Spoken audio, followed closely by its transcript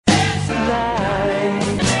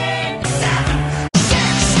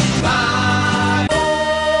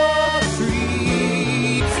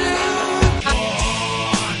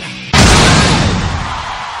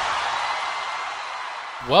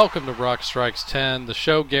Welcome to Rock Strikes 10, the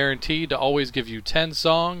show guaranteed to always give you 10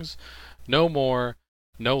 songs, no more,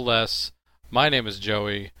 no less. My name is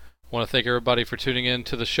Joey. I want to thank everybody for tuning in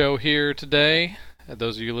to the show here today.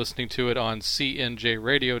 Those of you listening to it on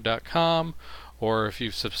cnjradio.com, or if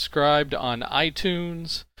you've subscribed on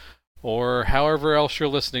iTunes, or however else you're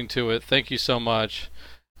listening to it, thank you so much.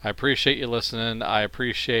 I appreciate you listening. I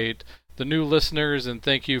appreciate the new listeners, and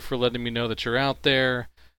thank you for letting me know that you're out there.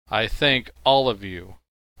 I thank all of you.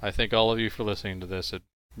 I thank all of you for listening to this. It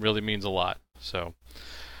really means a lot. So,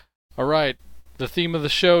 alright, the theme of the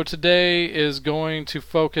show today is going to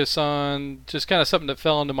focus on just kind of something that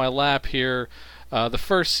fell into my lap here. The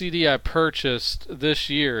first CD I purchased this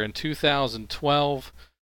year in 2012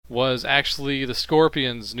 was actually the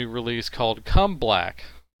Scorpions' new release called Come Black,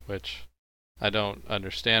 which I don't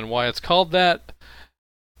understand why it's called that.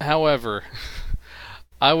 However,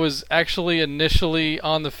 I was actually initially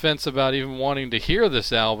on the fence about even wanting to hear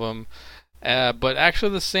this album, but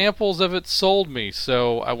actually the samples of it sold me,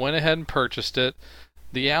 so I went ahead and purchased it.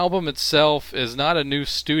 The album itself is not a new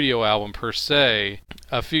studio album per se.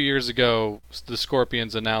 A few years ago, the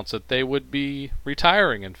Scorpions announced that they would be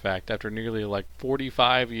retiring, in fact, after nearly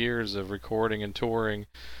 45 years of recording and touring.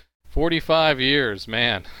 45 years,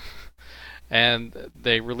 man. And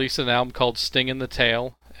they released an album called Sting in the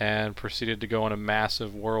Tail, and proceeded to go on a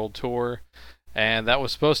massive world tour, and that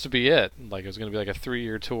was supposed to be it. It was going to be a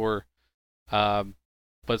 3-year tour.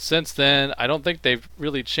 But since then, I don't think they've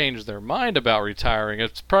really changed their mind about retiring.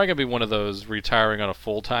 It's probably going to be one of those retiring on a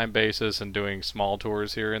full-time basis and doing small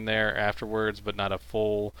tours here and there afterwards, but not a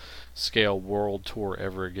full-scale world tour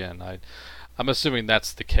ever again. I'm assuming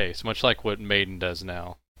that's the case, much like what Maiden does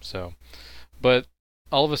now. But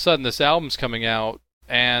all of a sudden, this album's coming out,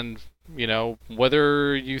 and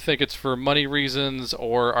whether you think it's for money reasons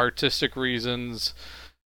or artistic reasons,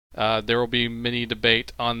 there will be many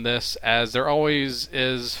debate on this, as there always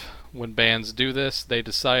is when bands do this. They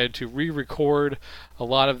decide to re-record a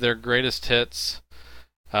lot of their greatest hits.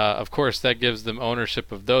 Of course, that gives them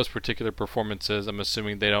ownership of those particular performances. I'm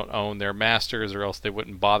assuming they don't own their masters, or else they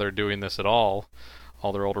wouldn't bother doing this at all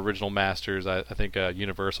their old original masters. I think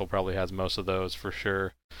Universal probably has most of those for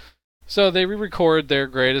sure. So they re-record their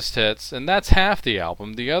greatest hits, and that's half the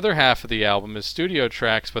album. The other half of the album is studio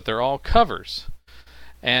tracks, but they're all covers.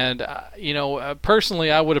 And,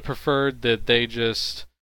 personally, I would have preferred that they just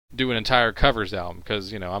do an entire covers album,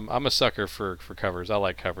 because, I'm a sucker for covers. I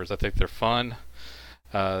like covers. I think they're fun.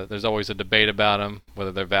 There's always a debate about them,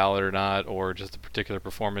 whether they're valid or not, or just the particular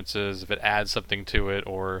performances, if it adds something to it,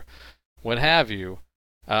 or what have you.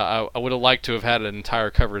 I would have liked to have had an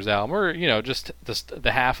entire covers album, or just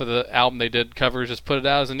the half of the album they did covers, just put it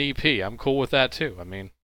out as an EP. I'm cool with that too. I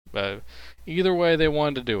mean, either way they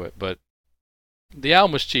wanted to do it, but the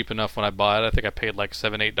album was cheap enough when I bought it. I think I paid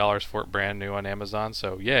 $7-8 for it brand new on Amazon,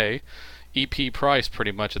 so yay. EP price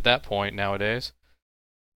pretty much at that point nowadays.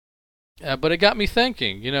 But it got me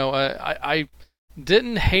thinking. I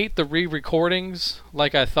didn't hate the re-recordings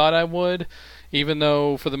like I thought I would, even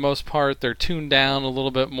though for the most part they're tuned down a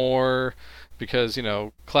little bit more, because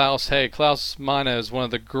Klaus Meine is one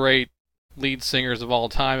of the great lead singers of all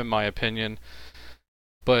time in my opinion,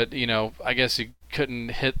 but I guess he couldn't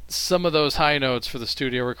hit some of those high notes for the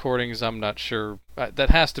studio recordings. I'm not sure. That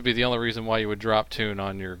has to be the only reason why you would drop tune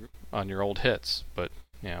on your old hits, but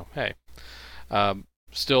hey,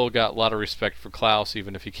 still got a lot of respect for Klaus,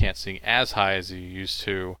 even if he can't sing as high as he used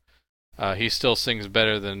to. He still sings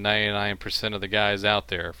better than 99% of the guys out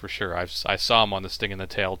there, for sure. I saw him on the Sting in the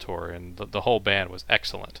Tail tour, and the whole band was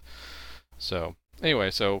excellent. So,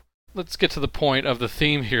 anyway, let's get to the point of the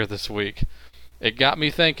theme here this week. It got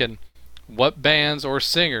me thinking, what bands or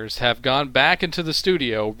singers have gone back into the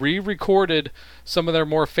studio, re-recorded some of their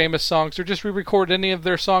more famous songs, or just re-recorded any of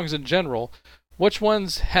their songs in general? Which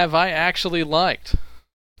ones have I actually liked?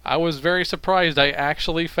 I was very surprised I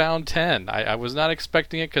actually found 10. I was not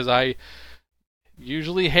expecting it, because I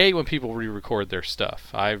usually hate when people re-record their stuff.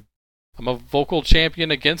 I'm a vocal champion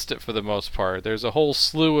against it for the most part. There's a whole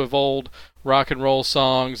slew of old rock and roll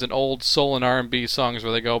songs and old soul and R&B songs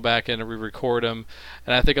where they go back in and re-record them,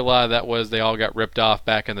 and I think a lot of that was they all got ripped off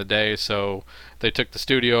back in the day, so they took the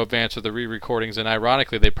studio advance with the re-recordings, and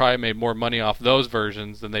ironically they probably made more money off those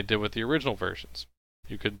versions than they did with the original versions.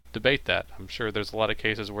 You could debate that. I'm sure there's a lot of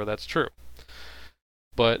cases where that's true.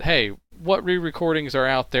 But hey, what re-recordings are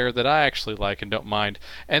out there that I actually like and don't mind?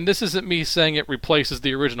 And this isn't me saying it replaces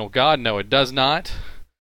the original. God, no, it does not.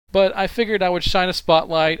 But I figured I would shine a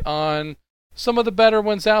spotlight on some of the better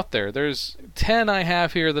ones out there. There's 10 I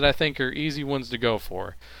have here that I think are easy ones to go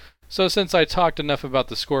for. So since I talked enough about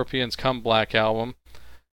the Scorpions' Come Black album,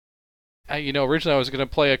 Originally I was going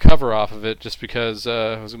to play a cover off of it just because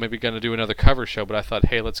I was maybe going to do another cover show, but I thought,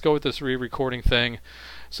 hey, let's go with this re-recording thing.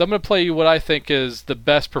 So I'm going to play you what I think is the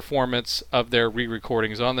best performance of their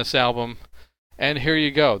re-recordings on this album. And here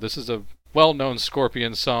you go. This is a well-known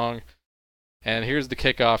Scorpions song. And here's the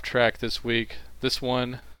kickoff track this week. This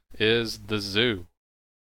one is The Zoo.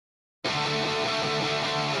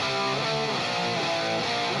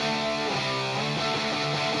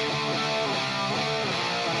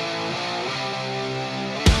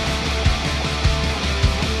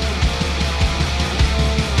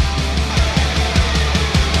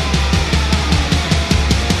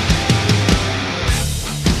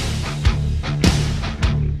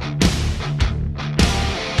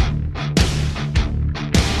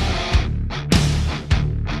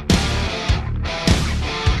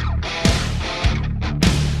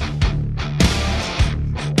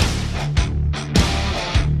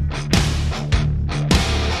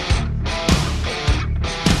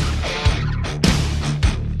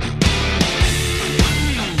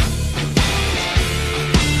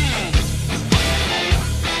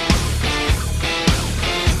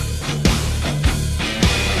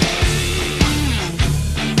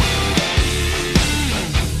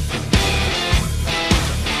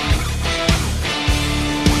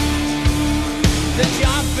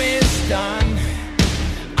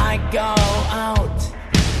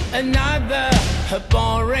 Another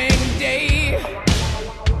boring day.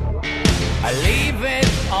 I leave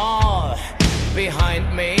it all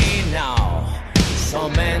behind me now. So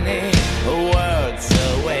many worlds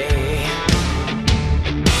away.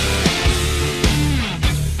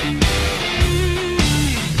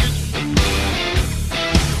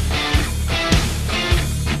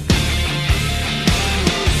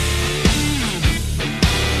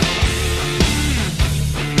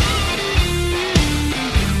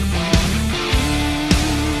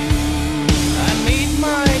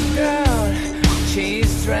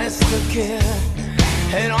 Dressed to kill,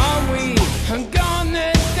 and all we are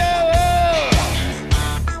gonna do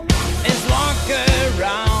is walk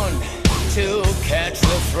around to catch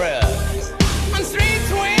the thrill on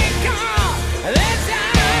streets we call the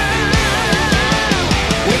town.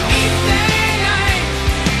 We eat the night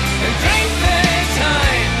and drink the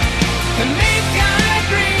time and make our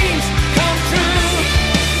dreams come true.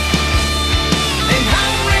 And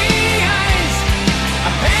hungry eyes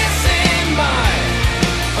are passing by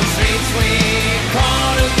streets we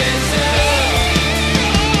call the zoo.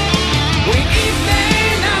 We eat the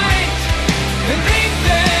night and drink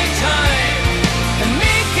the time and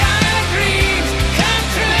make our dreams come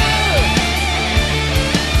true.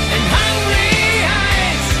 And hungry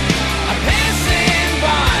eyes are passing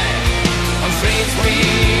by on streets we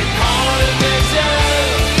call the zoo.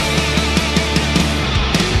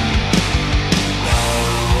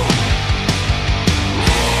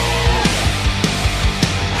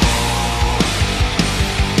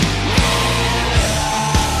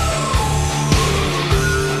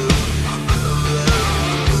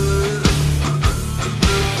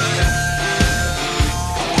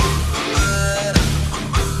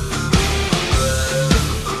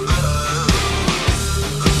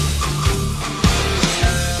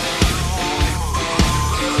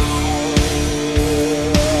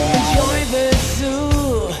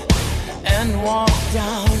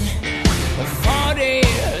 Down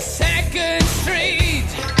 42nd Street.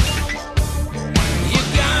 You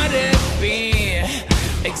gotta be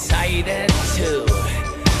excited too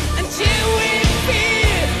until we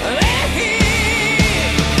feel the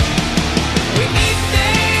heat. We eat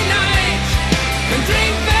the night and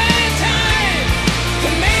drink the time to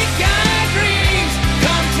make our dreams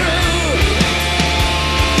come true.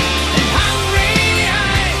 And hungry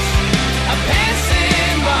eyes are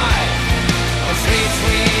passing by streets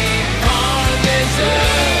we call the zoo.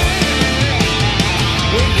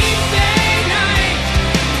 We eat the night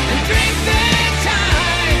and drink the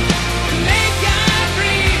time and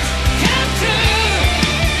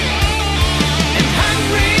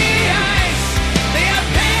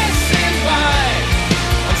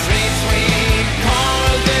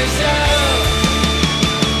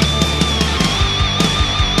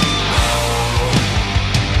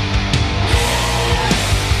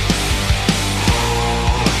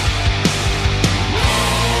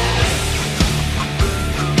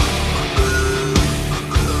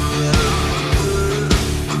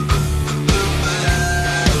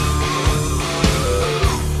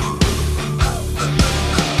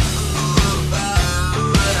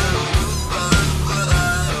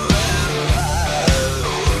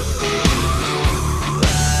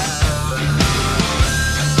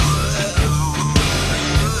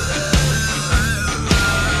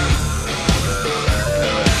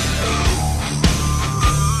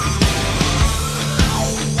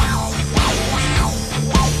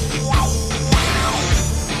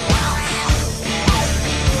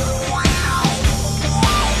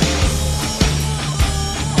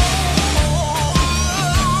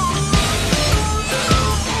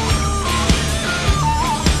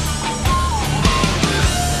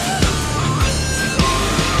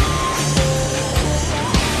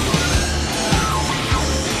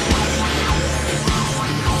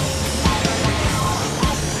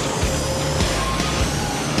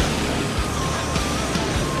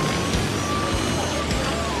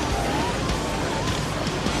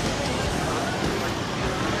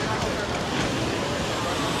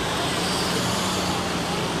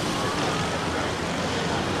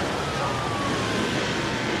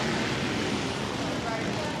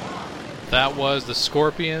That was the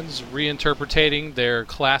Scorpions reinterpreting their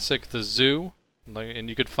classic The Zoo, and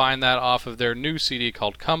you could find that off of their new CD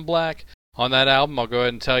called Come Black. On that album, I'll go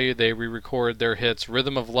ahead and tell you, they re-record their hits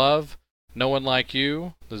Rhythm of Love, No One Like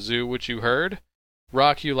You, The Zoo, which you heard,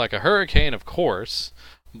 Rock You Like a Hurricane, of course,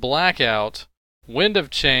 Blackout, Wind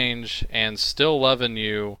of Change, and Still Lovin'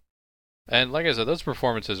 You. And like I said, those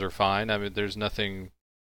performances are fine. I mean, there's nothing,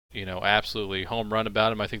 absolutely home run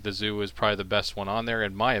about them. I think The Zoo is probably the best one on there,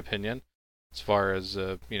 in my opinion, as far as,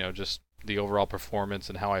 just the overall performance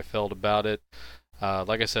and how I felt about it.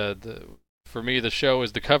 Like I said, for me, the show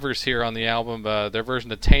is the covers here on the album. Their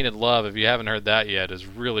version of Tainted Love, if you haven't heard that yet, is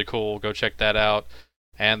really cool. Go check that out.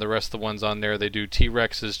 And the rest of the ones on there, they do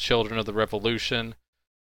T-Rex's Children of the Revolution,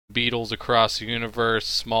 Beatles Across the Universe,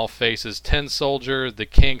 Small Faces Tin Soldier, The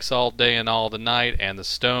Kinks All Day and All the Night, and the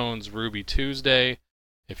Stones Ruby Tuesday.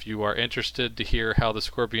 If you are interested to hear how the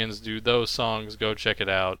Scorpions do those songs, go check it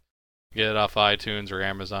out. Get it off iTunes or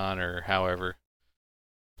Amazon or however.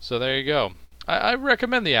 So there you go. I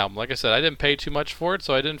recommend the album. Like I said, I didn't pay too much for it,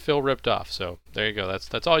 so I didn't feel ripped off. So there you go.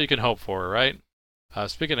 That's all you can hope for, right?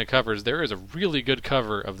 Speaking of covers, there is a really good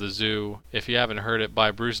cover of The Zoo, if you haven't heard it,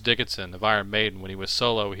 by Bruce Dickinson of Iron Maiden. When he was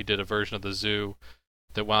solo, he did a version of The Zoo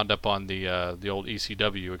that wound up on the old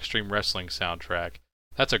ECW Extreme Wrestling soundtrack.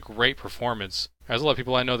 That's a great performance. There's a lot of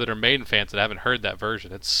people I know that are Maiden fans that haven't heard that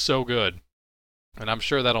version. It's so good. And I'm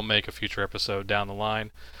sure that'll make a future episode down the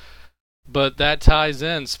line. But that ties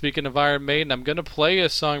in. Speaking of Iron Maiden, I'm going to play a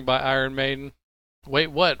song by Iron Maiden. Wait,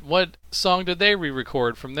 what? What song did they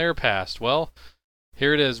re-record from their past? Well,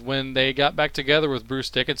 here it is. When they got back together with Bruce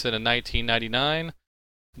Dickinson in 1999,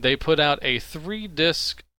 they put out a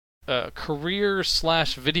 3-disc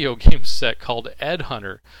career/video game set called Ed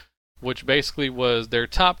Hunter, which basically was their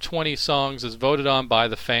top 20 songs as voted on by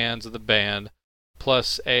the fans of the band,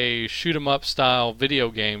 plus a shoot-'em-up style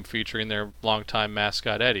video game featuring their longtime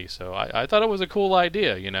mascot Eddie. So I thought it was a cool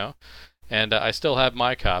idea, and I still have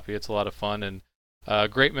my copy. It's a lot of fun, and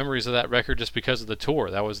great memories of that record just because of the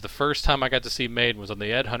tour. That was the first time I got to see Maiden, was on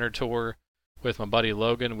the Ed Hunter tour with my buddy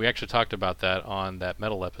Logan. We actually talked about that on that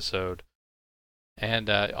metal episode.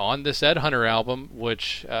 And on this Ed Hunter album,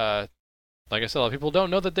 which, like I said, a lot of people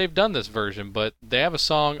don't know that they've done this version, but they have a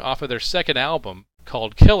song off of their second album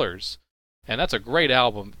called Killers. And that's a great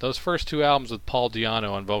album. Those first 2 albums with Paul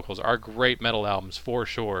Di'Anno on vocals are great metal albums for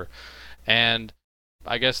sure. And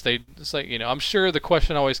I guess it's like, I'm sure the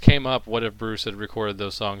question always came up, what if Bruce had recorded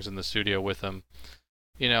those songs in the studio with him?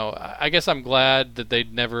 I guess I'm glad that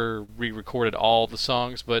they'd never re-recorded all the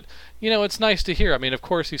songs, but, it's nice to hear. I mean, of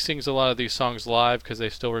course he sings a lot of these songs live because they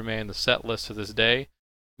still remain in the set list to this day.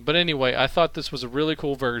 But anyway, I thought this was a really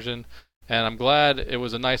cool version. And I'm glad it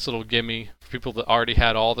was a nice little gimme for people that already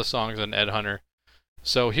had all the songs on Ed Hunter.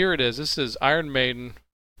 So here it is. This is Iron Maiden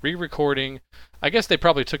re-recording. I guess they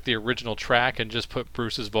probably took the original track and just put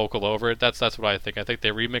Bruce's vocal over it. That's what I think. I think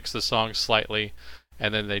they remixed the song slightly,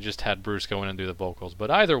 and then they just had Bruce go in and do the vocals. But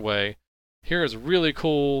either way, here is a really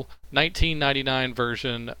cool 1999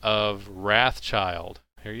 version of Wrathchild.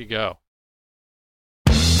 Here you go.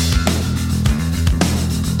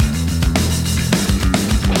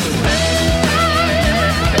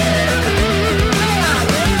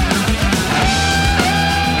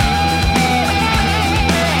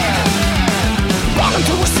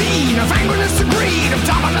 Of angriness and greed, of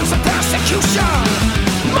dominance and persecution.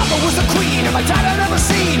 Mother was a queen, and my dad I'd never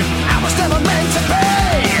seen. I was never meant to be.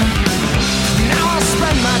 Now I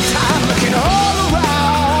spend my time looking all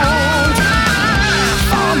around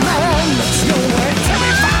for a man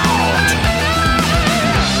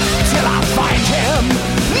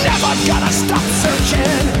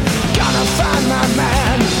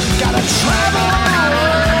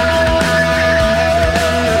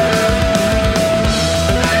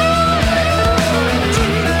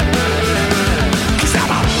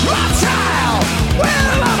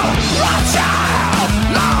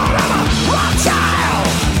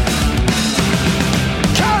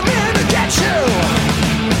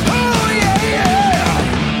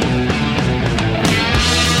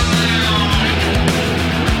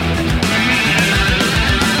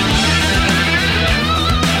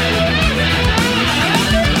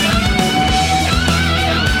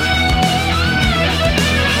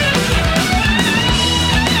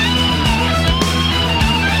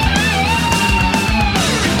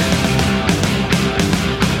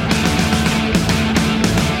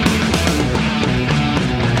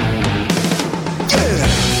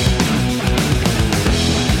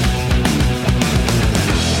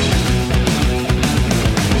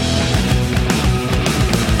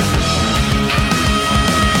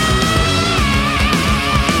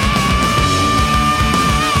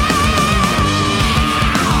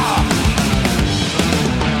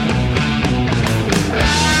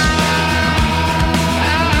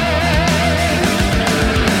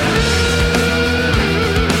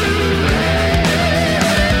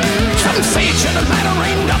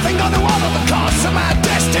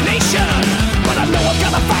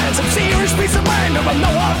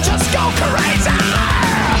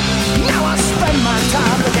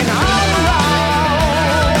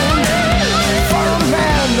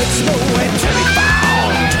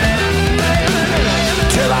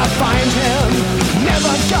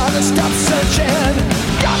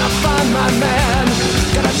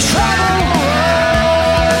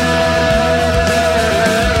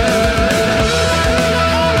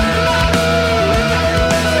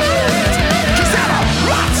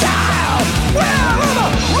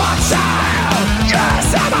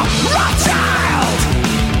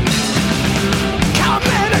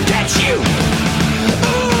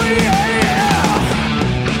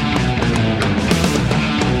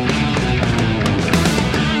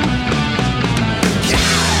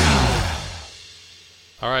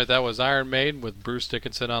Alright, that was Iron Maiden with Bruce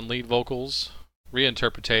Dickinson on lead vocals,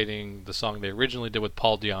 reinterpreting the song they originally did with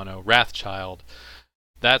Paul Di'Anno, Wrathchild.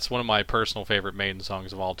 That's one of my personal favorite Maiden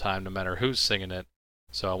songs of all time, no matter who's singing it.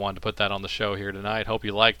 So I wanted to put that on the show here tonight. Hope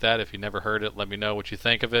you like that. If you never heard it, let me know what you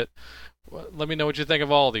think of it. Let me know what you think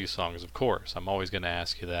of all these songs, of course. I'm always going to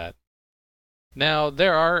ask you that. Now,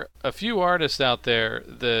 there are a few artists out there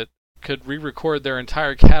that could re-record their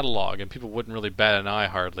entire catalog, and people wouldn't really bat an eye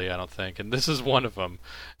hardly, I don't think. And this is one of them.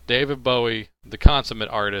 David Bowie, the consummate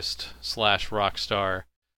artist / rock star.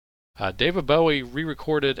 David Bowie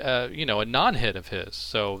re-recorded, a non-hit of his,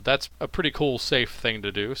 so that's a pretty cool, safe thing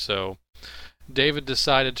to do. So David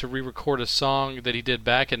decided to re-record a song that he did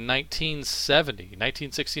back in 1969,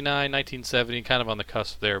 1970, kind of on the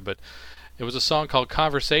cusp there, but it was a song called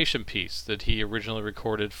Conversation Piece that he originally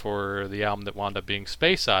recorded for the album that wound up being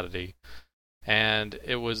Space Oddity. And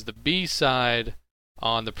it was the B-side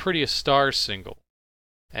on the Prettiest Stars single.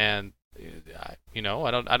 And, I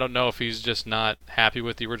don't know if he's just not happy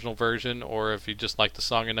with the original version or if he just liked the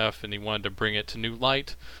song enough and he wanted to bring it to new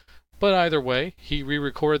light. But either way, he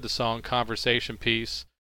re-recorded the song Conversation Piece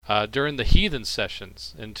during the Heathen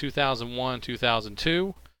sessions in 2001,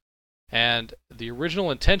 2002. And the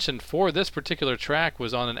original intention for this particular track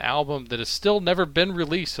was on an album that has still never been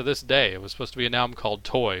released to this day. It was supposed to be an album called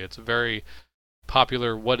Toy. It's a very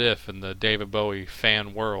popular what if in the David Bowie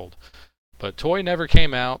fan world. But Toy never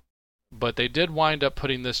came out, but they did wind up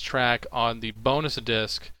putting this track on the bonus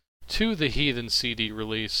disc to the Heathen CD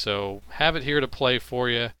release, so have it here to play for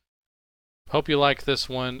you. Hope you like this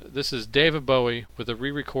one. This is David Bowie with a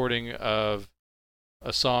re-recording of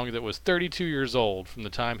a song that was 32 years old from the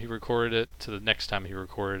time he recorded it to the next time he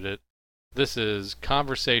recorded it. This is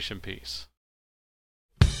Conversation Piece.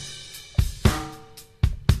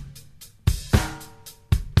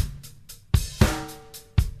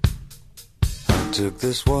 I took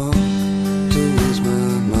this walk to ease my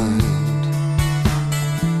mind,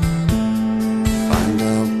 find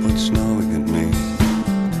out what's gnawing at me.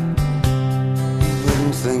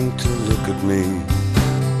 Wouldn't think to look at me.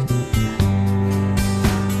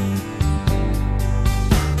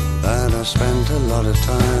 That I spent a lot of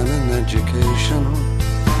time in education.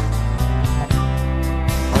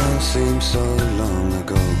 All seems so long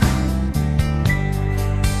ago.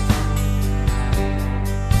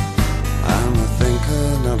 I'm a thinker,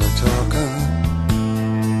 not a talker.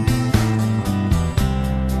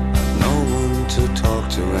 I've no one to talk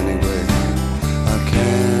to anyway. I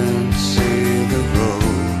can't see the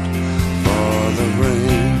road for the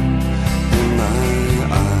rain in my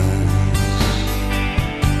eyes.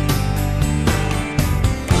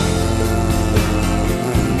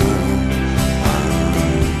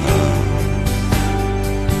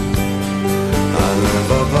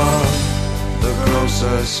 Above the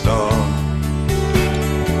grocer's store,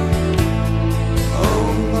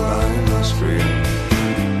 owned by Austria,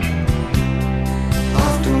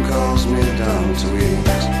 often calls me down to eat,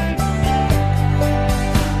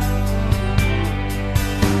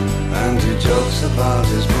 and he jokes about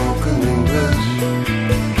his broken English,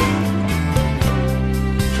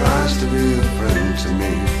 tries to be a friend to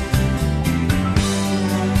me.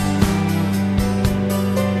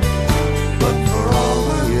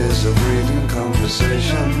 Of reading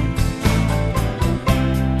conversation,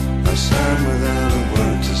 I stand without a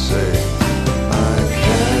word to say. I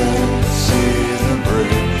can't see the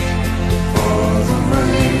bridge for the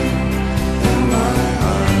rain in my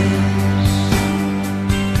eyes.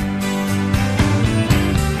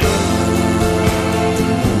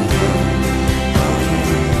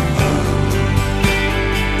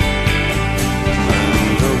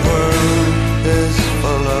 And the world is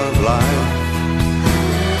full of life,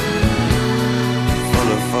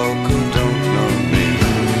 folk who don't know me,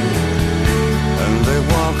 and they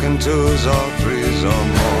walk in twos or threes or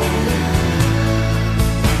more,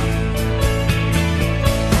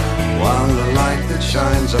 while the light that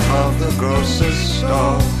shines above the grocer's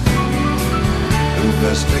store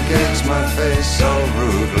investigates my face so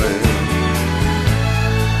rudely,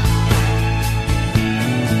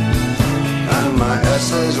 and my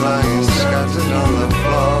essays lying scattered on the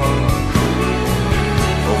floor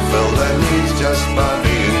fulfill their needs just by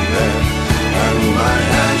being there. And my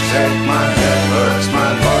hands shake, my head hurts,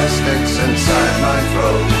 my voice sticks inside my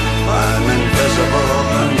throat. I'm invisible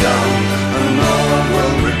and young, and no one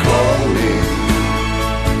will recall me.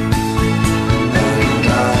 And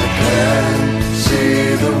I can't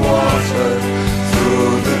see the water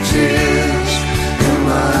through the tears in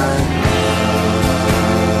my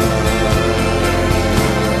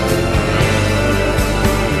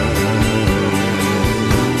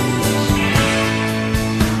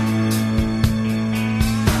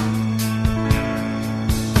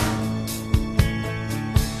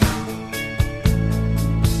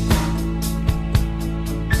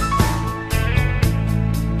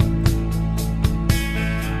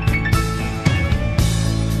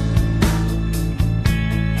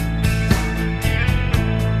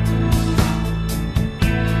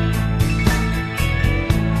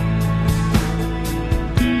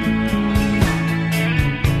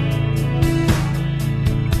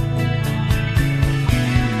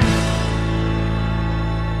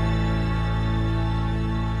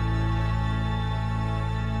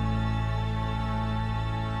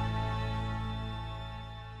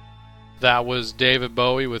That was David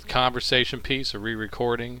Bowie with Conversation Piece, a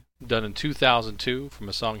re-recording done in 2002 from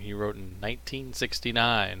a song he wrote in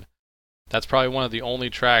 1969. That's probably one of the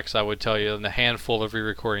only tracks I would tell you in the handful of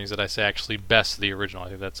re-recordings that I say actually best the original. I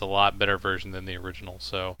think that's a lot better version than the original.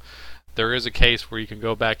 So there is a case where you can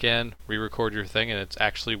go back in, re-record your thing, and it's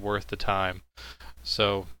actually worth the time.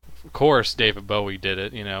 So, of course, David Bowie did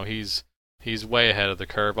it. You know, he's way ahead of the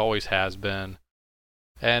curve, always has been.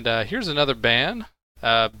 And here's another band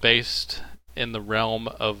based in the realm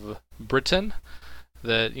of Britain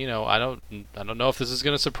that, you know, I don't know if this is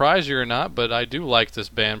going to surprise you or not, but I do like this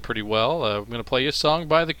band pretty well. I'm going to play you a song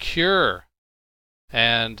by The Cure.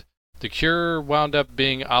 And The Cure wound up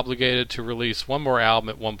being obligated to release one more album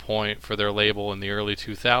at one point for their label in the early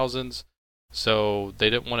 2000s. So they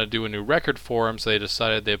didn't want to do a new record for them, so they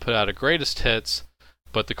decided they'd put out a greatest hits.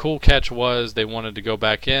 But the cool catch was they wanted to go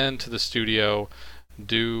back into the studio,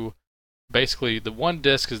 do basically the one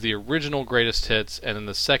disc is the original greatest hits, and then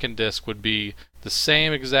the second disc would be the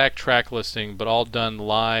same exact track listing, but all done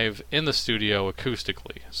live in the studio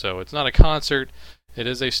acoustically. So it's not a concert, it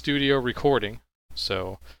is a studio recording.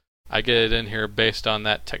 So I get it in here based on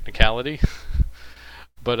that technicality.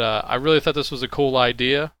 But I really thought this was a cool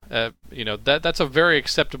idea. You know, that's a very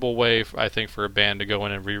acceptable way, I think, for a band to go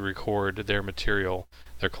in and re-record their material,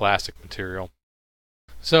 their classic material.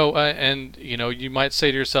 So, and, you know, you might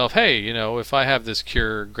say to yourself, hey, you know, if I have this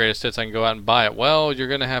Cure greatest hits, I can go out and buy it. Well, you're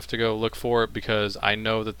going to have to go look for it because I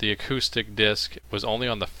know that the acoustic disc was only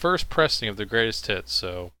on the first pressing of the greatest hits.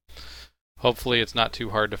 So hopefully it's not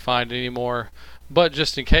too hard to find anymore. But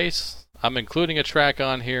just in case, I'm including a track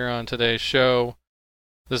on here on today's show.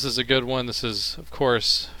 This is a good one. This is, of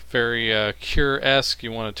course, very Cure-esque.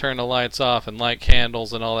 You want to turn the lights off and light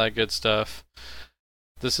candles and all that good stuff.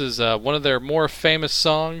 This is one of their more famous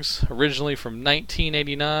songs, originally from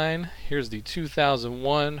 1989. Here's the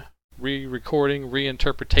 2001 re-recording,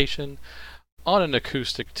 reinterpretation on an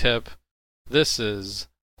acoustic tip. This is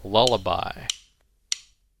Lullaby.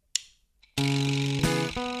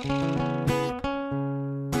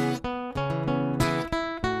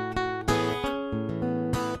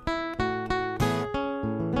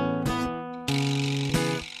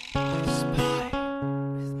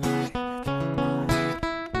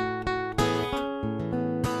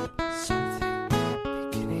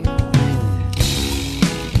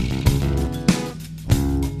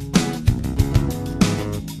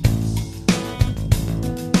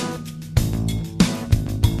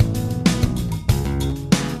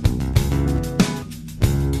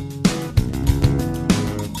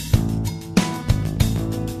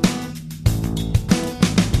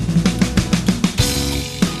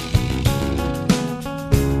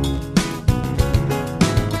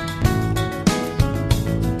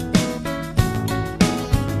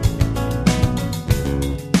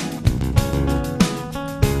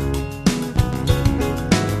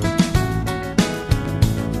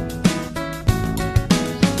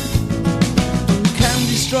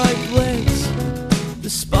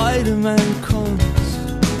 Spider-Man comes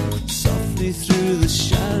softly through the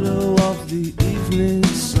shadow of the evening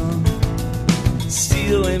sun,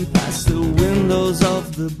 stealing past the windows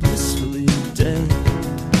of the blissfully dead,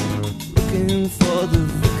 looking for the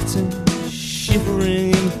victim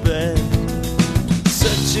shivering in bed,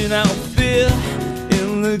 searching out fear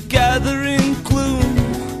in the gathering gloom,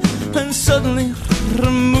 and suddenly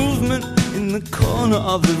a movement in the corner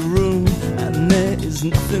of the room, and there is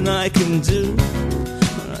nothing I can do.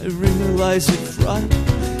 I realize with fright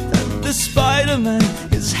that the Spider-Man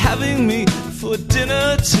is having me for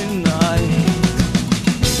dinner tonight.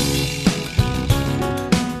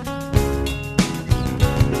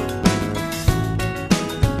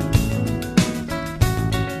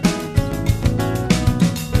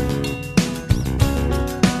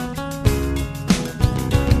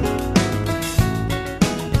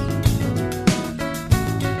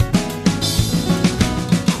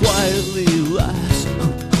 Quietly laughs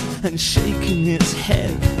and shaking its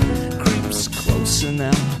head, creeps closer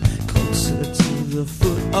now, closer to the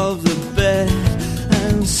foot of the bed,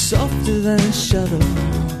 and softer than a shadow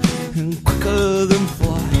and quicker than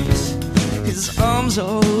flies, his arms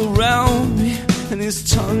all around me and his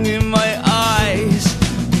tongue in my eyes.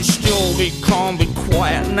 You still be calm, be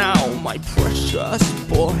quiet now, my precious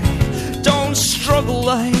boy. Don't struggle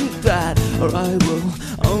like that, or I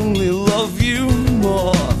will only love you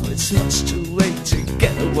more. It's much too late to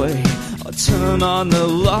get away or turn on the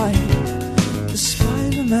light. The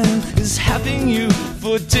Spider-Man is having you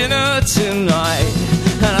for dinner tonight,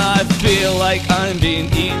 and I feel like I'm being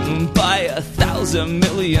eaten by 1,000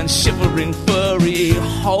 million shivering furry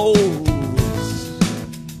holes.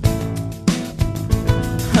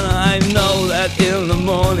 And I know that in the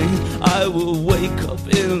morning I will wake up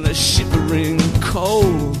in the shivering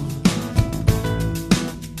cold.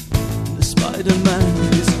 The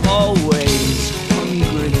Spider-Man is always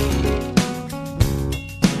hungry.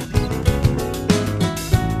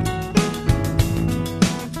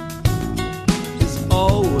 Is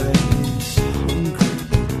always hungry.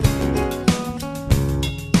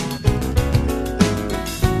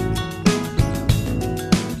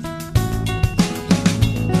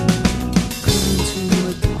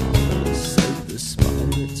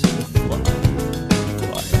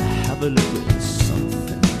 A little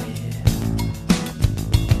something here.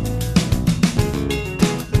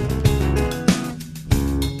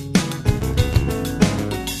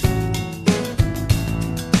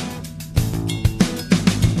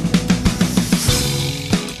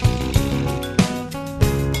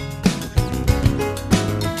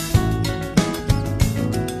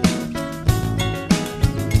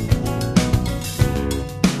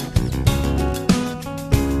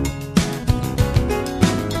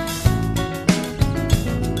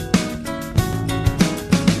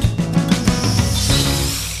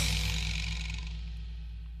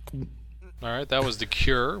 Alright, that was The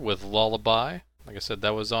Cure with Lullaby. Like I said,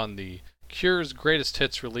 that was on the Cure's Greatest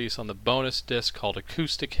Hits release on the bonus disc called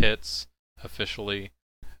Acoustic Hits, officially.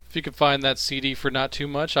 If you can find that CD for not too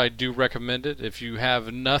much, I do recommend it. If you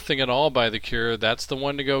have nothing at all by The Cure, that's the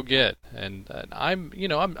one to go get. And I'm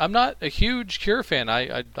not a huge Cure fan.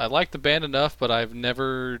 I like the band enough, but I've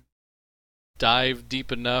never dived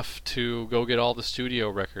deep enough to go get all the studio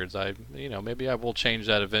records. Maybe I will change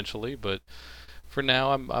that eventually, but for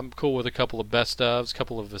now, I'm cool with a couple of best ofs, a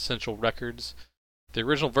couple of essential records. The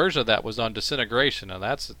original version of that was on Disintegration, and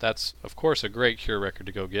that's of course a great Cure record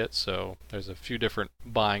to go get. So there's a few different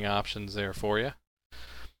buying options there for you.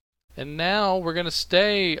 And now we're gonna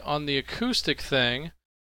stay on the acoustic thing,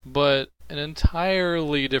 but an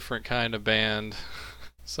entirely different kind of band,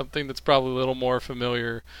 something that's probably a little more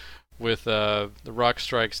familiar with the Rock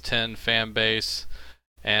Strikes 10 fan base,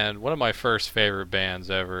 and one of my first favorite bands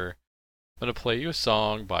ever. I'm going to play you a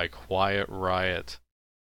song by Quiet Riot.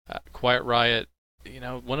 Quiet Riot,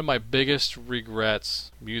 one of my biggest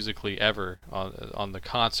regrets musically ever on the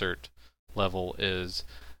concert level is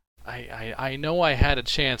I know I had a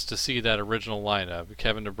chance to see that original lineup,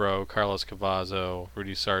 Kevin DuBrow, Carlos Cavazo,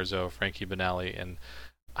 Rudy Sarzo, Frankie Banali, and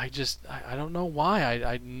I don't know why.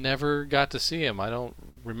 I never got to see him. I don't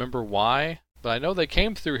remember why, but I know they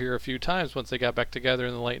came through here a few times once they got back together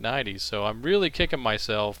in the late 90s, so I'm really kicking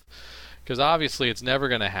myself because obviously it's never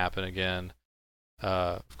going to happen again.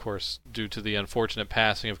 Of course, due to the unfortunate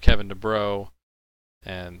passing of Kevin DuBrow,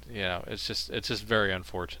 and it's just very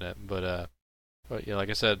unfortunate. But like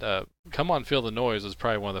I said, "Come On Feel the Noise" was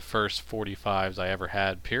probably one of the first 45s I ever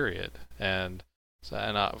had. Period. And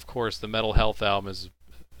of course, the Metal Health album is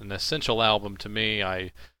an essential album to me.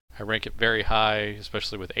 I rank it very high,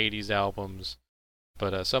 especially with 80s albums.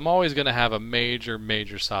 But so I'm always going to have a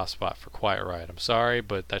major soft spot for Quiet Riot. I'm sorry,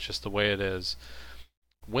 but that's just the way it is.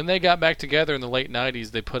 When they got back together in the late 90s,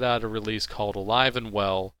 they put out a release called Alive and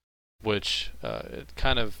Well, which it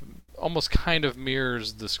almost kind of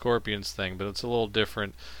mirrors the Scorpions thing, but it's a little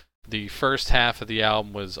different. The first half of the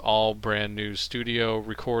album was all brand new studio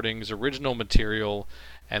recordings, original material,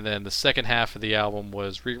 and then the second half of the album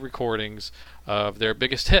was re-recordings of their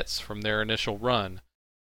biggest hits from their initial run.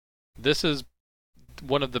 This is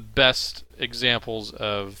one of the best examples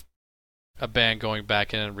of a band going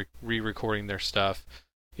back in and re-recording their stuff.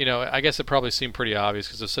 I guess it probably seemed pretty obvious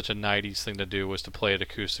because it's such a 90s thing to do was to play it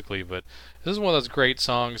acoustically, but this is one of those great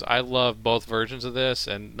songs. I love both versions of this,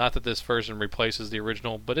 and not that this version replaces the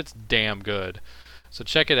original, but it's damn good. So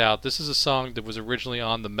check it out. This is a song that was originally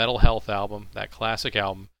on the Metal Health album, that classic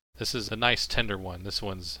album. This is a nice tender one. This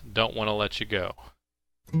one's Don't Want to Let You Go.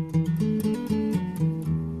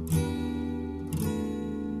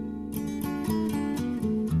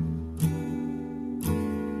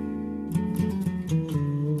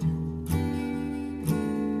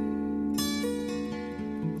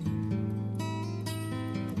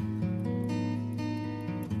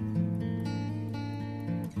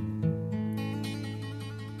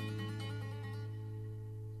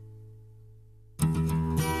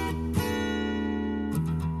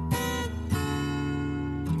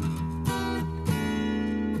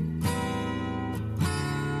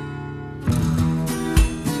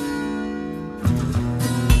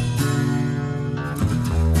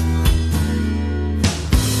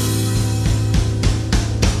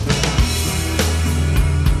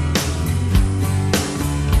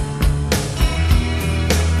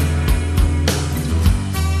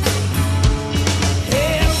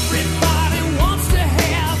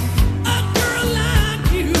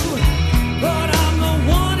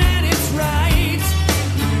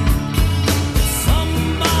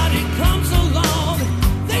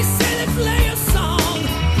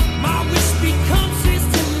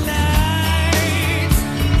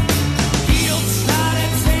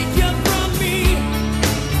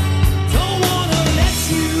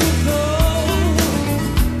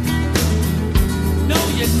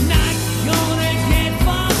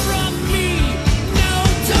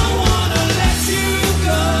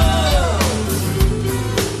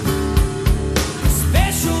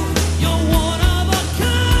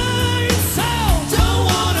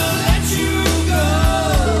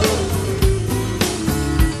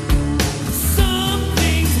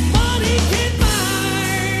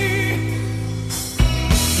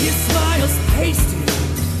 hasted.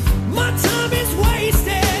 My time is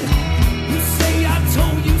wasted. You say I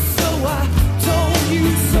told you so, I told you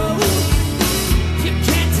so. You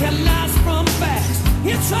can't tell lies from facts.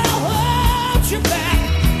 You try to hold your back.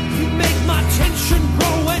 You make my tension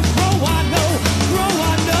grow and grow, I know, grow,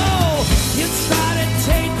 I know. You try to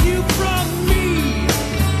take you from me.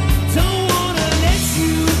 Don't wanna let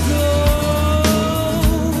you go.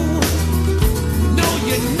 No,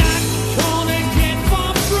 you're not gonna get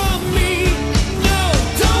far from me. No,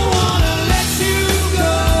 don't wanna let you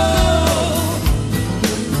go.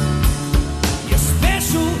 You're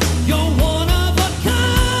special, you're one of a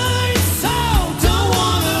kind. So don't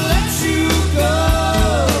wanna let you go.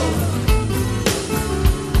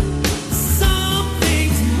 Some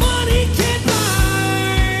things money can't buy.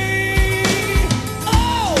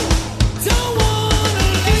 Oh, don't wanna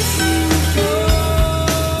let you go.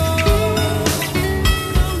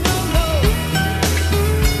 No, no, no.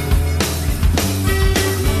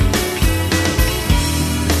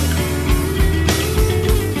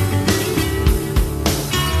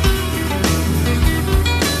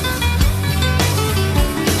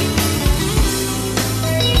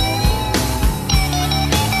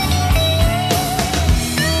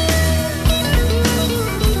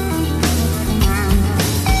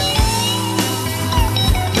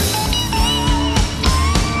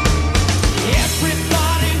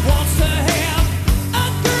 Everybody wants to have a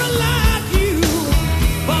girl like you,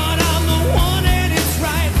 but I'm the one and it's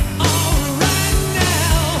right, alright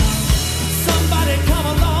now. Somebody come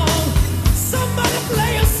along, somebody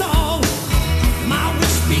play a song. My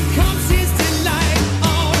wish becomes his delight,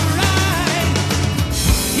 alright.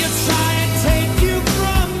 You try and take you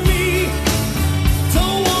from me.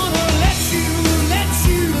 Don't wanna let you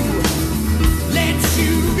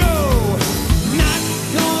go. Not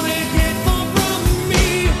gonna get far from me.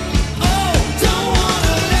 Oh, don't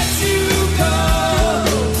wanna let you go.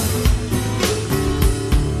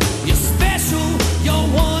 You're special, you're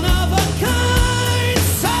one of a kind.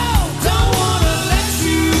 So don't wanna let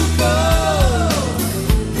you go.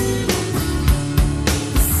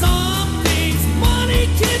 Some things money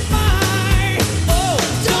can buy. Oh,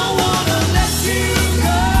 don't wanna let you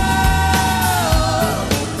go.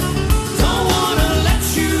 Don't wanna let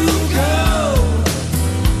you go.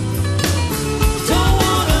 Don't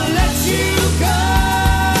wanna let you go.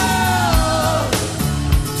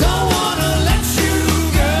 Don't wanna let you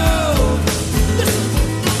go. Listen.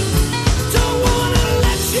 Don't wanna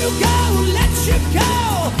let you go. Let you go.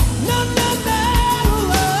 No, no, no.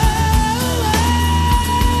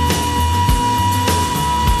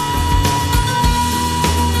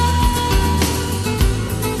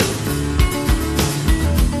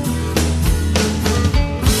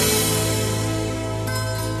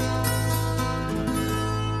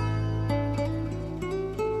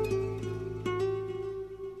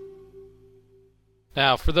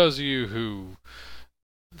 Now, for those of you who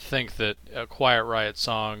think that a Quiet Riot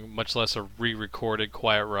song, much less a re-recorded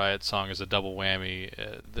Quiet Riot song, is a double whammy,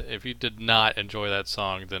 if you did not enjoy that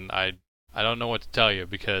song, then I don't know what to tell you,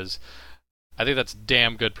 because I think that's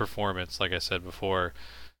damn good performance, like I said before.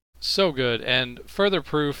 So good, and further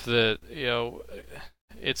proof that,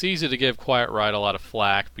 it's easy to give Quiet Riot a lot of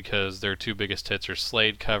flack because their two biggest hits are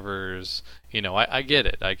Slade covers. I get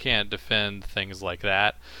it. I can't defend things like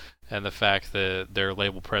that. And the fact that their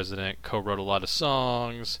label president co-wrote a lot of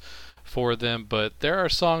songs for them, but there are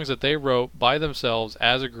songs that they wrote by themselves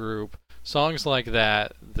as a group, songs like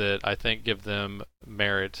that I think give them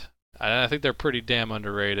merit. And I think they're pretty damn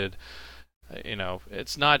underrated.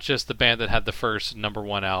 It's not just the band that had the first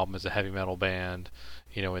 #1 album as a heavy metal band,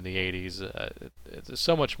 in the 80s. It's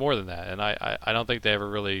so much more than that, and I don't think they ever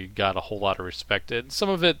really got a whole lot of respect. And some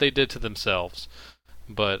of it they did to themselves,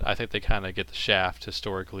 but I think they kind of get the shaft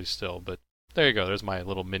historically still. But there you go. There's my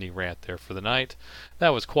little mini rant there for the night. That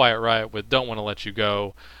was Quiet Riot with Don't Want to Let You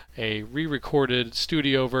Go, a re-recorded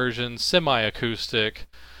studio version, semi-acoustic,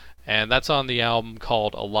 and that's on the album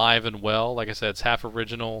called Alive and Well. Like I said, it's half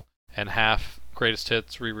original and half greatest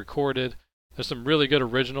hits re-recorded. There's some really good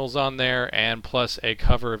originals on there, and plus a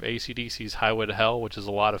cover of AC/DC's Highway to Hell, which is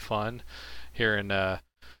a lot of fun. Hearing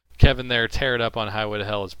Kevin there tear it up on Highway to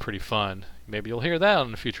Hell is pretty fun. Maybe you'll hear that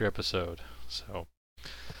on a future episode. So,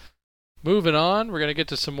 moving on, we're going to get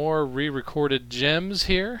to some more re-recorded gems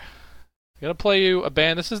here. I'm going to play you a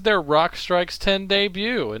band. This is their Rock Strikes 10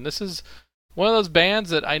 debut, and this is one of those bands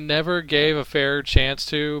that I never gave a fair chance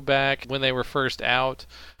to back when they were first out,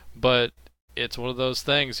 but it's one of those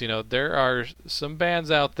things, there are some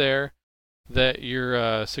bands out there that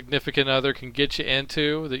your significant other can get you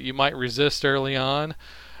into that you might resist early on,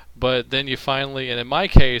 but then you finally, and in my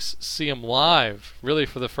case, see them live, really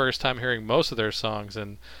for the first time, hearing most of their songs,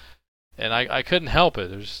 and I couldn't help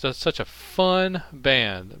it. It was just such a fun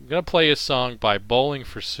band. I'm going to play a song by Bowling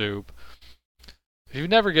for Soup. If you've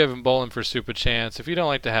never given Bowling for Soup a chance, if you don't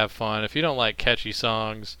like to have fun, if you don't like catchy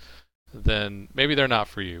songs, then maybe they're not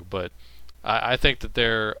for you. But I think that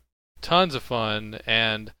they're tons of fun,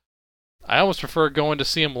 and I almost prefer going to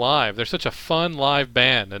see them live. They're such a fun live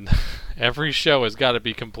band, and every show has got to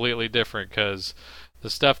be completely different because the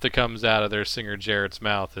stuff that comes out of their singer Jarrett's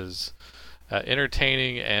mouth is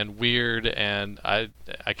entertaining and weird, and I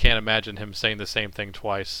can't imagine him saying the same thing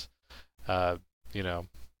twice. So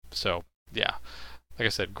yeah. Like I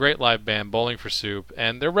said, great live band, Bowling for Soup,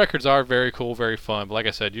 and their records are very cool, very fun. But like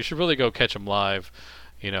I said, you should really go catch them live.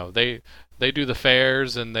 They do the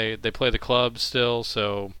fairs and they play the clubs still,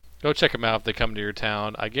 so go check them out if they come to your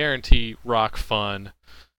town. I guarantee rock fun.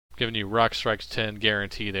 I'm giving you Rock Strikes 10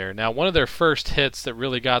 guarantee there. Now, one of their first hits that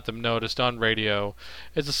really got them noticed on radio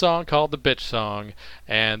is a song called The Bitch Song,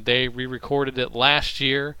 and they re-recorded it last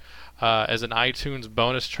year as an iTunes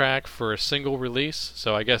bonus track for a single release.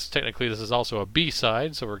 So I guess technically this is also a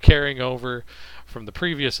B-side, so we're carrying over from the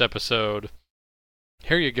previous episode.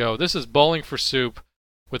 Here you go. This is Bowling for Soup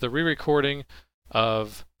with a re-recording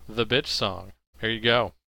of The Bitch Song. Here you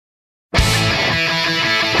go.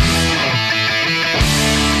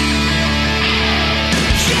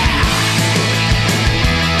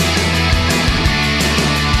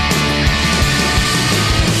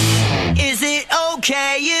 Is it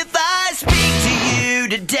okay if I speak to you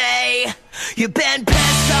today? You've been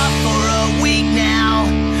pissed off for a week now,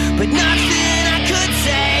 but nothing I could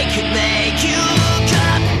say could make you look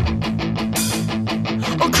up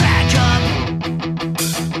or crack up.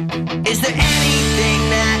 Is there anything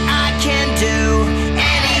that I can do?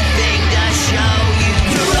 Anything to show you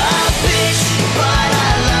you're a bitch, but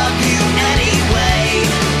I love you anyway.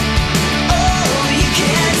 Oh, you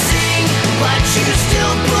can't sing, but you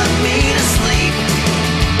still put me to sleep.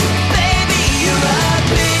 Baby, you're a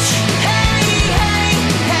bitch. Hey, hey,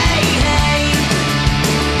 hey, hey.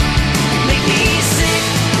 Make me sick,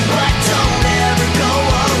 but don't ever go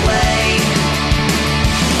away.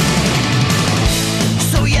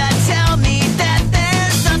 So you tell me that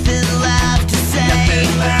there's nothing left to say.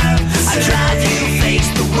 I drive you face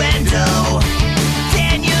the window,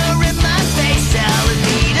 then you're in my face telling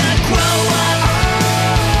me to grow up.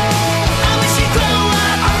 I wish you'd grow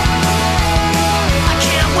up. I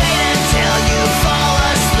can't wait until you fall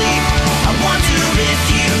asleep. I wonder if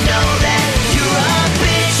you know that you're a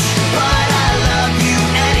bitch, but I love you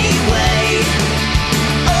anyway.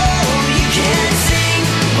 Oh, you can't sing,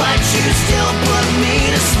 but you still put me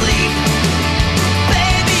to sleep.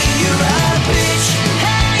 Baby, you're a bitch.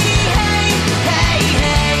 Hey, hey, hey,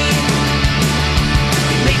 hey.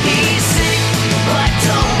 Make me sick, but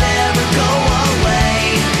don't ever go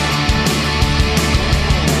away.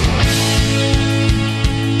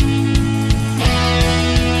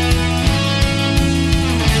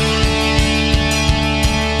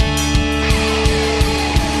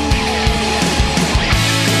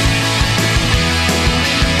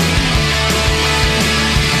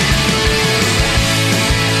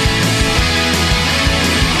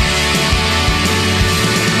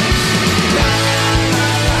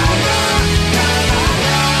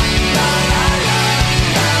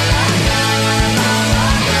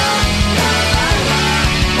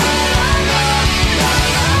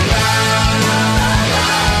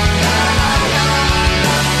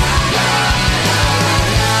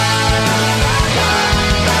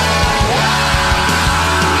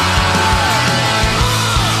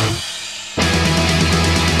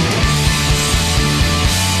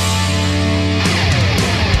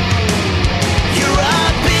 You're a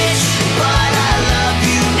bitch, but I love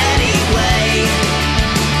you anyway.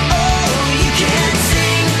 Oh, you can't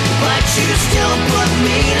sing, but you still put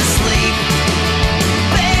me to sleep.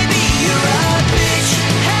 Baby, you're a bitch.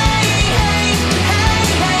 Hey, hey, hey,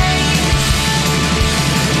 hey.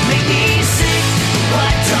 Make me sick,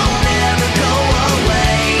 but don't ever go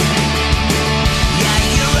away. Yeah,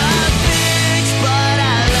 you're a bitch, but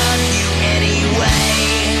I love you anyway.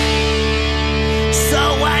 So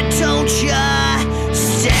why don't you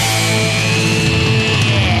stay?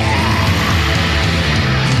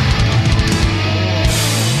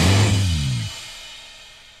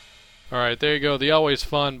 Alright, there you go. The always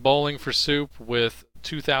fun Bowling for Soup with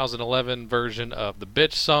 2011 version of The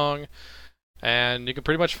Bitch Song. And you can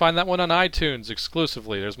pretty much find that one on iTunes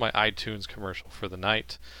exclusively. There's my iTunes commercial for the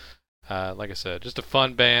night. Like I said, just a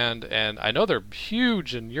fun band, and I know they're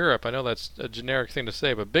huge in Europe. I know that's a generic thing to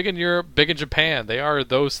say, but big in Europe, big in Japan. They are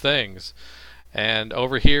those things. And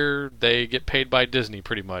over here, they get paid by Disney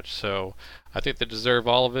pretty much, so I think they deserve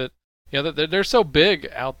all of it. You know, they're so big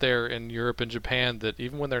out there in Europe and Japan that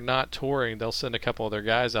even when they're not touring, they'll send a couple of their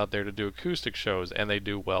guys out there to do acoustic shows, and they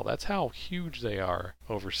do well. That's how huge they are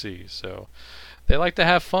overseas. So they like to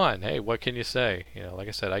have fun. Hey, what can you say? You know, like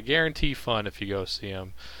I said, I guarantee fun if you go see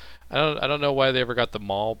them. I don't know why they ever got the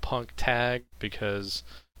mall punk tag, because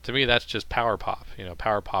to me that's just power pop. You know,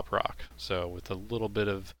 power pop rock. So with a little bit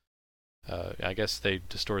of I guess they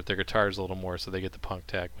distort their guitars a little more so they get the punk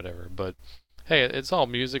tag, whatever. But hey, it's all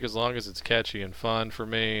music as long as it's catchy and fun for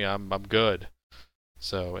me. I'm good.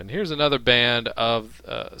 So, and here's another band of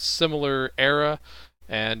similar era,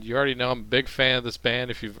 and you already know I'm a big fan of this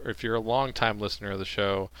band. If you're a long-time listener of the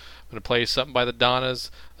show, I'm going to play something by the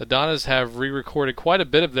Donnas. The Donnas have re-recorded quite a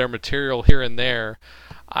bit of their material here and there.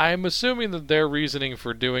 I'm assuming that their reasoning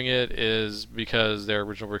for doing it is because their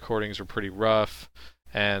original recordings were pretty rough,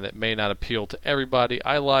 and it may not appeal to everybody.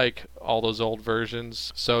 I like all those old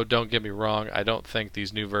versions, so don't get me wrong, I don't think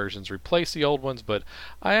these new versions replace the old ones, but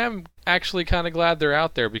I am actually kind of glad they're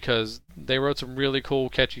out there because they wrote some really cool,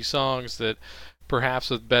 catchy songs that perhaps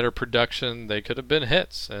with better production they could have been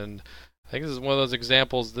hits, and I think this is one of those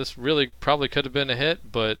examples. This really probably could have been a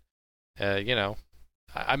hit, but you know,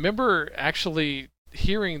 I remember actually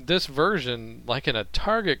hearing this version like in a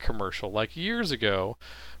Target commercial like years ago,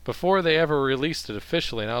 before they ever released it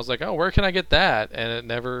officially, and I was like, oh, where can I get that? And it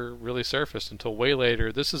never really surfaced until way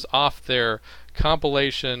later. This is off their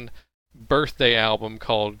compilation birthday album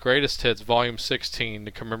called Greatest Hits Volume 16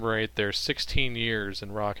 to commemorate their 16 years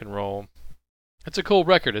in rock and roll. It's a cool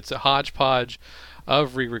record. It's a hodgepodge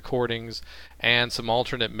of re-recordings and some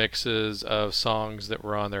alternate mixes of songs that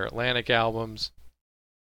were on their Atlantic albums.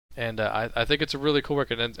 And I think it's a really cool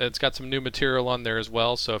record, and it's got some new material on there as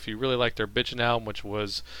well. So if you really like their Bitchin' album, which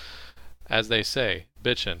was, as they say,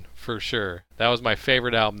 bitchin' for sure. That was my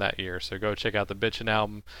favorite album that year, so go check out the Bitchin'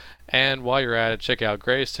 album. And while you're at it, check out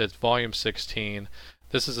Greatest Hits Volume 16.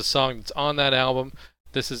 This is a song that's on that album.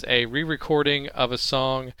 This is a re-recording of a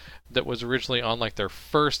song that was originally on like their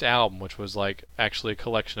first album, which was like actually a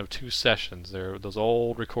collection of 2 sessions. They're those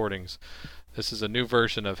old recordings. This is a new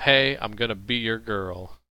version of Hey, I'm Gonna Be Your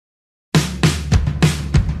Girl.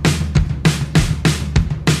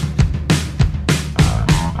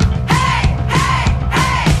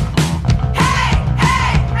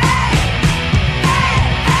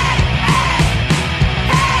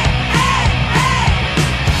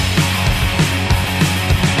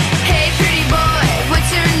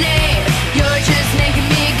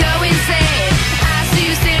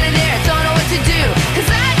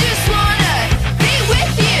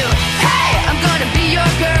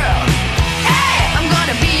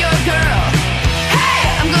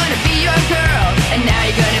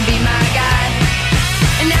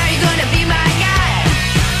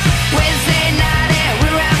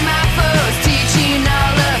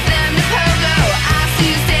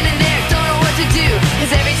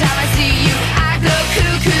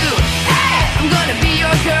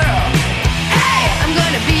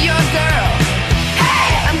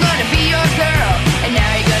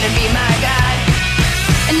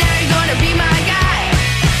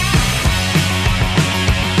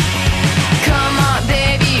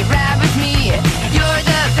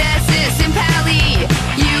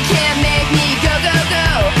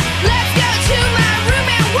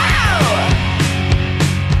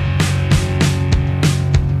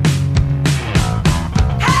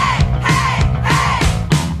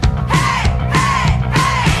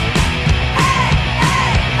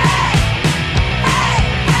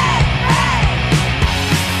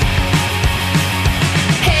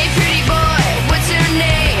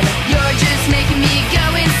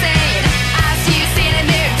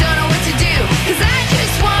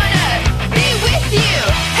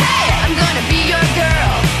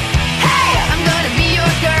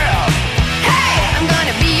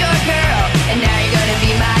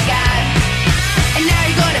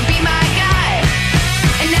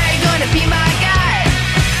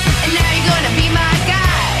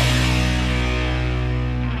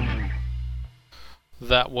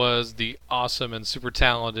 That was the awesome and super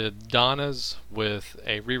talented Donnas with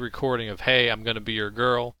a re-recording of Hey, I'm Gonna Be Your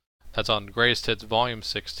Girl. That's on Greatest Hits Volume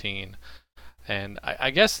 16. And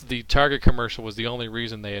I guess the Target commercial was the only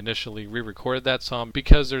reason they initially re-recorded that song,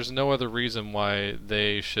 because there's no other reason why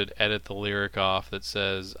they should edit the lyric off that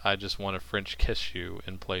says, I just want to French kiss you,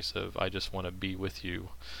 in place of I just want to be with you.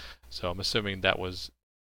 So I'm assuming that was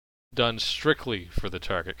done strictly for the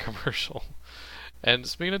Target commercial. And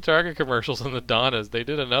speaking of Target commercials and the Donnas, they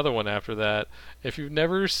did another one after that. If you've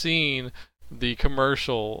never seen the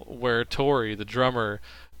commercial where Tori, the drummer,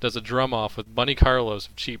 does a drum off with Bunny Carlos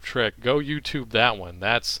of Cheap Trick. Go YouTube that one.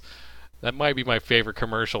 That might be my favorite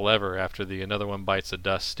commercial ever after the Another One Bites the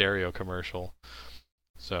Dust stereo commercial.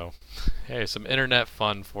 So, hey, some internet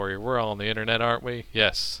fun for you. We're all on the internet, aren't we?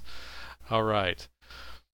 Yes. All right.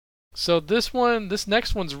 So this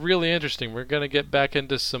next one's really interesting. We're going to get back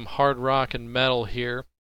into some hard rock and metal here.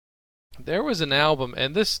 There was an album,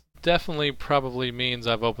 and this definitely probably means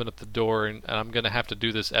I've opened up the door, and I'm going to have to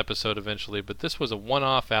do this episode eventually, but this was a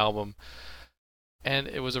one-off album, and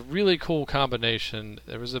it was a really cool combination.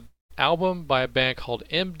 There was an album by a band called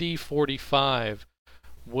MD45,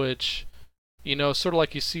 which, you know, sort of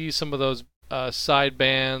like you see some of those side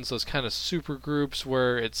bands, those kind of super groups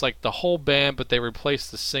where it's like the whole band, but they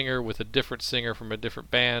replace the singer with a different singer from a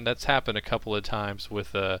different band. That's happened a couple of times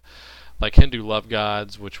with like Hindu Love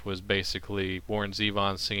Gods, which was basically Warren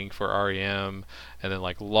Zevon singing for R.E.M., and then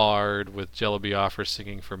like Lard with Jello Biafra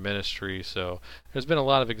singing for Ministry. So there's been a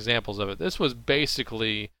lot of examples of it. This was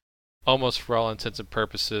basically, almost for all intents and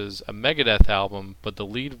purposes, a Megadeth album, but the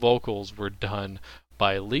lead vocals were done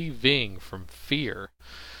by Lee Ving from Fear.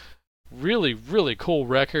 Really, really cool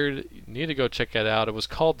record. You need to go check that out. It was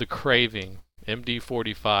called The Craving,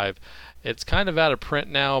 MD45. It's kind of out of print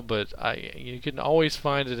now, but you can always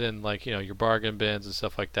find it in, like, you know, your bargain bins and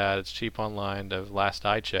stuff like that. It's cheap online, the last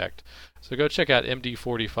I checked. So go check out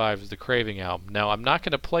MD45's The Craving album. Now, I'm not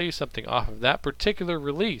going to play something off of that particular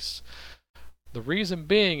release. The reason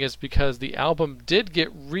being is because the album did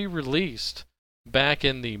get re-released back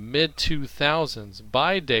in the mid-2000s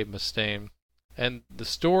by Dave Mustaine. And the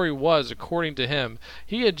story was, according to him,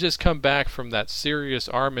 he had just come back from that serious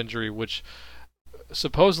arm injury, which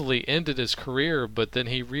supposedly ended his career, but then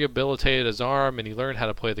he rehabilitated his arm and he learned how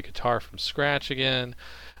to play the guitar from scratch again.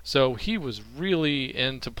 So he was really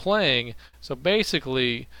into playing. So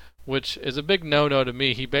basically, which is a big no-no to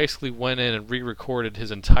me, he basically went in and re-recorded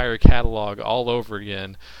his entire catalog all over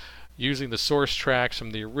again using the source tracks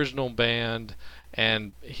from the original band,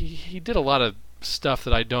 and he did a lot of stuff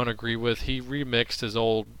that I don't agree with. He remixed his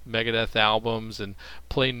old Megadeth albums and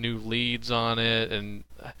played new leads on it, and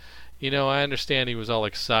you know, I understand he was all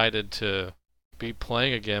excited to be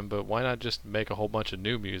playing again, but why not just make a whole bunch of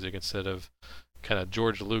new music instead of kind of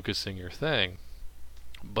George Lucasing your thing?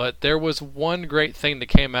 But there was one great thing that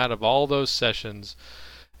came out of all those sessions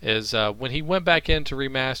is when he went back in to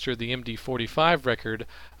remaster the MD45 record,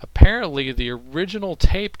 apparently the original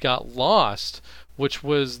tape got lost, which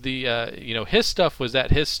was the, you know, his stuff was at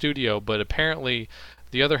his studio, but apparently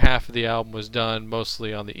the other half of the album was done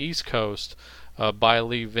mostly on the East Coast by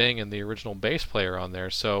Lee Ving and the original bass player on there.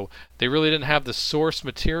 So they really didn't have the source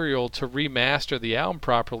material to remaster the album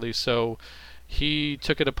properly, so he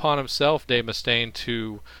took it upon himself, Dave Mustaine,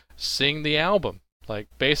 to sing the album, like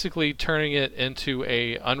basically turning it into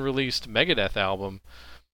a unreleased Megadeth album.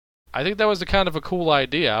 I think that was a kind of a cool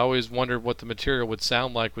idea. I always wondered what the material would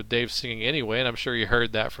sound like with Dave singing anyway, and I'm sure you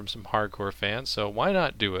heard that from some hardcore fans, so why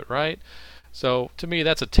not do it, right? So to me,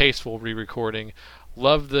 that's a tasteful re-recording.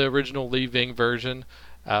 Love the original Lee Ving version.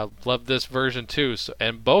 Love this version too. So,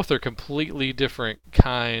 and both are completely different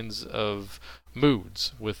kinds of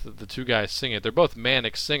moods with the two guys singing it. They're both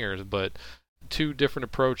manic singers, but two different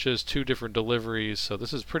approaches, two different deliveries, so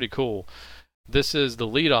this is pretty cool. This is the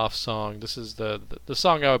lead-off song. This is the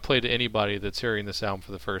song I would play to anybody that's hearing this album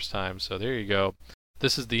for the first time, so there you go.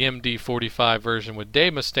 This is the MD45 version with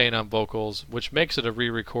Dave Mustaine on vocals, which makes it a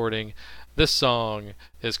re-recording. This song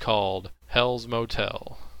is called Hell's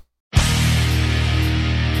Motel.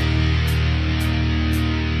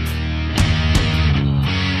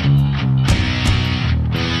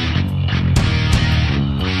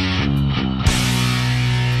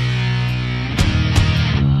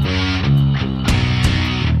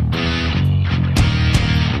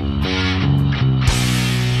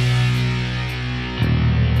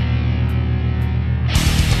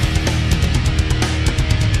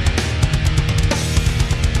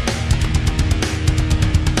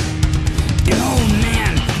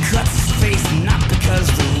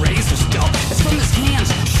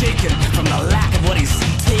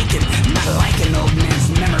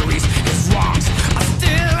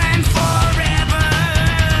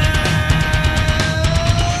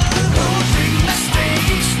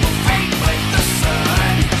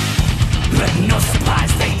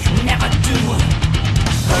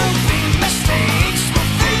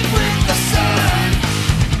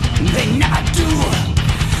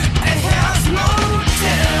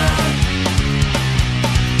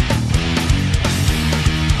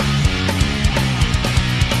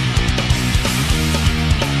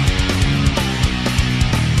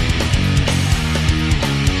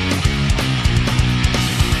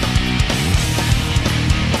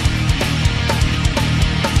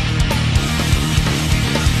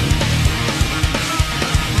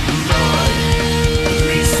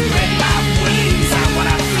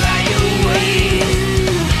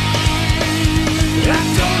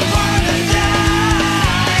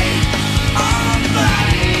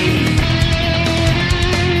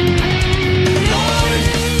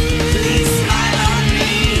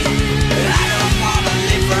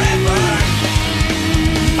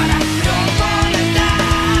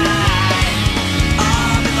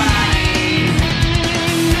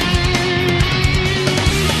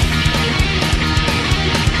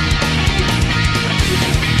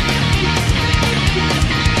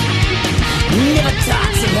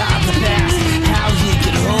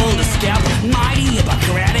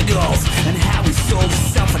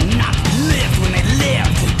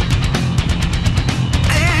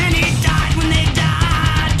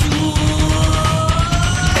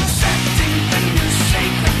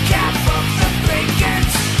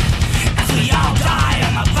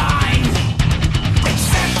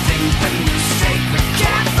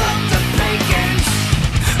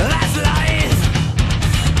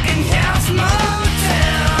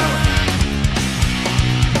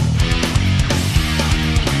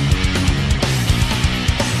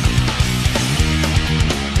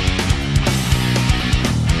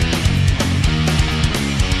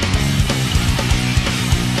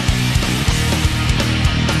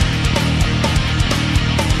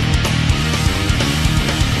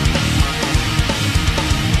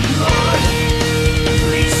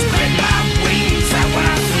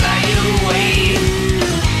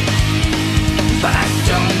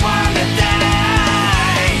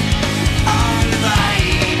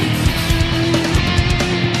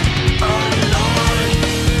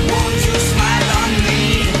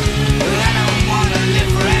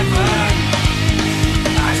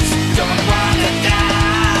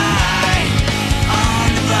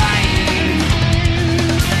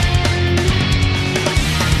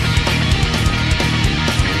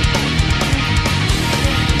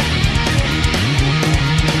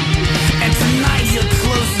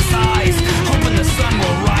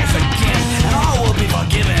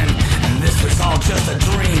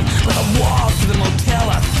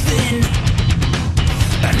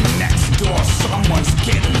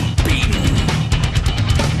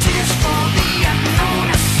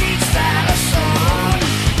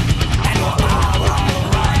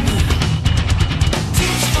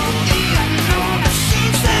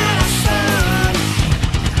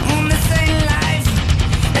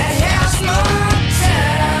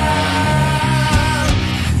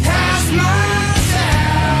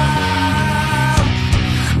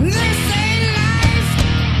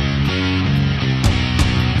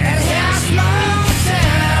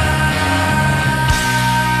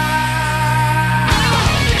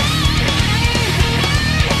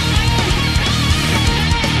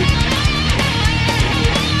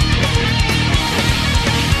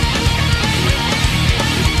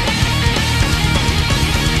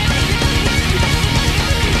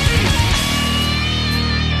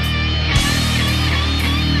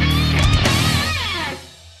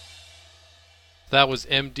 That was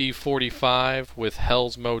MD45 with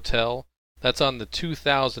Hell's Motel. That's on the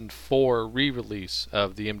 2004 re-release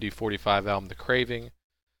of the MD45 album, The Craving.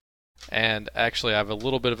 And actually, I have a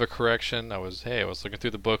little bit of a correction. I was looking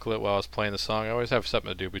through the booklet while I was playing the song. I always have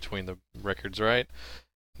something to do between the records, right?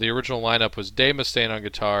 The original lineup was Dave Mustaine on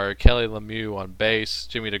guitar, Kelly Lemieux on bass,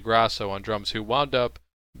 Jimmy DeGrasso on drums, who wound up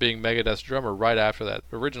being Megadeth's drummer right after that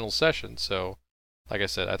original session. So, like I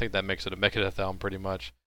said, I think that makes it a Megadeth album pretty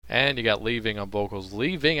much. And you got Lee Ving on vocals.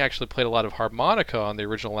 Lee Ving actually played a lot of harmonica on the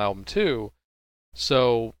original album too.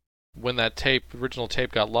 So when that original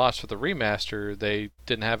tape got lost for the remaster, they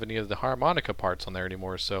didn't have any of the harmonica parts on there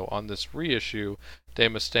anymore. So on this reissue,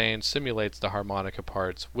 Dave Mustaine simulates the harmonica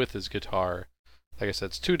parts with his guitar. Like I said,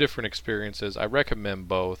 it's two different experiences. I recommend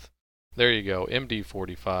both. There you go,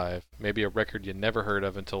 MD45. Maybe a record you never heard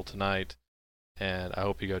of until tonight. And I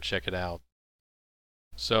hope you go check it out.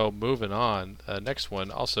 So moving on, next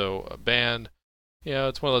one, also a band,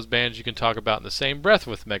 it's one of those bands you can talk about in the same breath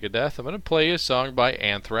with Megadeth. I'm going to play you a song by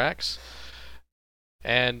Anthrax.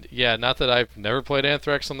 And yeah, not that I've never played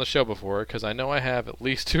Anthrax on the show before, because I know I have at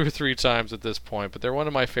least 2 or 3 times at this point, but they're one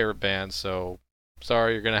of my favorite bands, so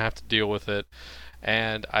sorry, you're going to have to deal with it.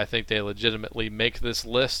 And I think they legitimately make this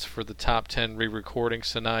list for the top 10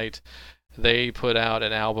 re-recordings tonight. They put out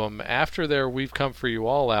an album after their We've Come For You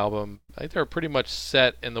All album. I think they're pretty much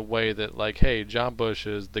set in the way that, like, hey, John Bush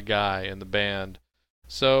is the guy in the band.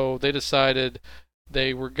 So they decided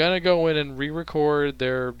they were going to go in and re-record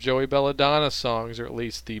their Joey Belladonna songs, or at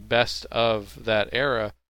least the best of that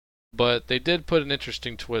era. But they did put an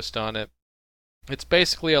interesting twist on it. It's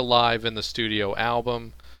basically a live in the studio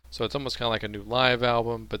album. So it's almost kind of like a new live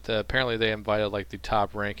album. But apparently they invited, like, the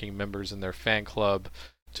top ranking members in their fan club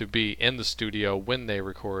to be in the studio when they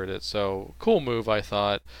recorded it. So, cool move, I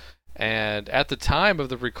thought. And at the time of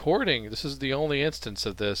the recording, this is the only instance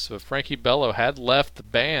of this, Frankie Bello had left the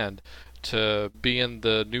band to be in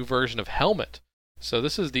the new version of Helmet. So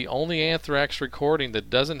this is the only Anthrax recording that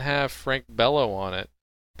doesn't have Frank Bello on it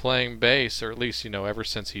playing bass, or at least, ever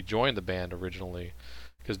since he joined the band originally.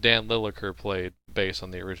 Because Dan Lilliker played bass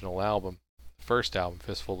on the original album, first album,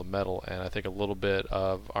 Fistful of Metal, and I think a little bit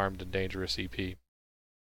of Armed and Dangerous EP.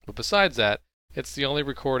 But besides that, it's the only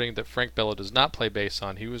recording that Frank Bello does not play bass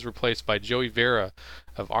on. He was replaced by Joey Vera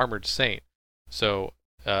of Armored Saint. So,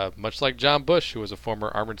 much like John Bush, who was a former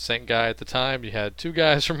Armored Saint guy at the time, you had 2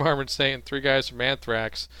 guys from Armored Saint and 3 guys from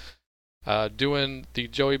Anthrax doing the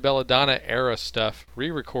Joey Belladonna era stuff,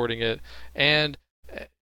 re-recording it. And,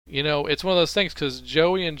 it's one of those things because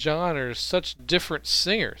Joey and John are such different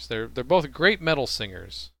singers. They're both great metal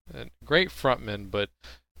singers and great frontmen, but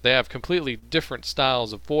they have completely different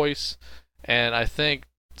styles of voice, and I think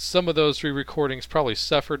some of those re-recordings probably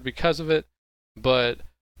suffered because of it, but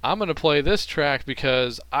I'm going to play this track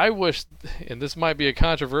because I wish, and this might be a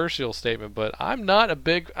controversial statement, but I'm not as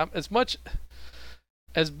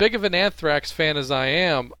big of an Anthrax fan as I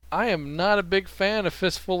am not a big fan of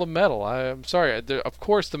Fistful of Metal. I'm sorry, of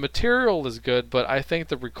course the material is good, but I think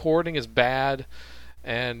the recording is bad,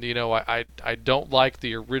 and, I don't like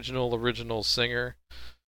the original singer.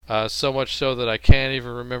 So much so that I can't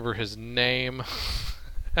even remember his name.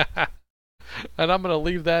 And I'm going to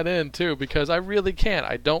leave that in too because I really can't.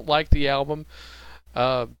 I don't like the album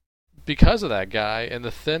because of that guy and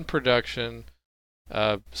the thin production.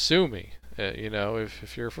 Sue me.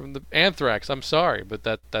 If you're from the Anthrax, I'm sorry, but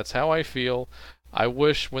that's how I feel. I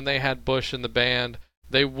wish when they had Bush in the band,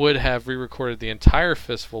 they would have re-recorded the entire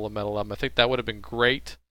Fistful of Metal album. I think that would have been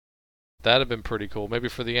great. That would have been pretty cool. Maybe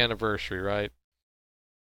for the anniversary, right?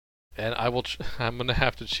 And I'm going to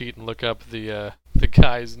have to cheat and look up the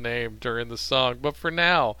guy's name during the song. But for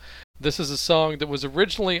now, this is a song that was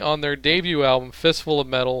originally on their debut album, Fistful of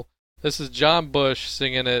Metal. This is John Bush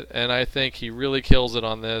singing it, and I think he really kills it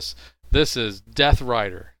on this. This is Death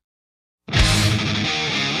Rider.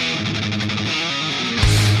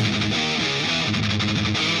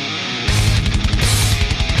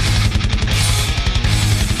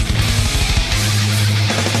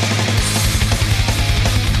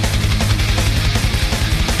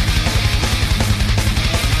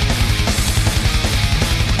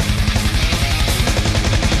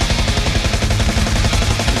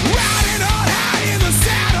 Riding on high in the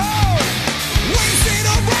saddle, wasting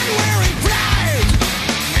away wearing pride.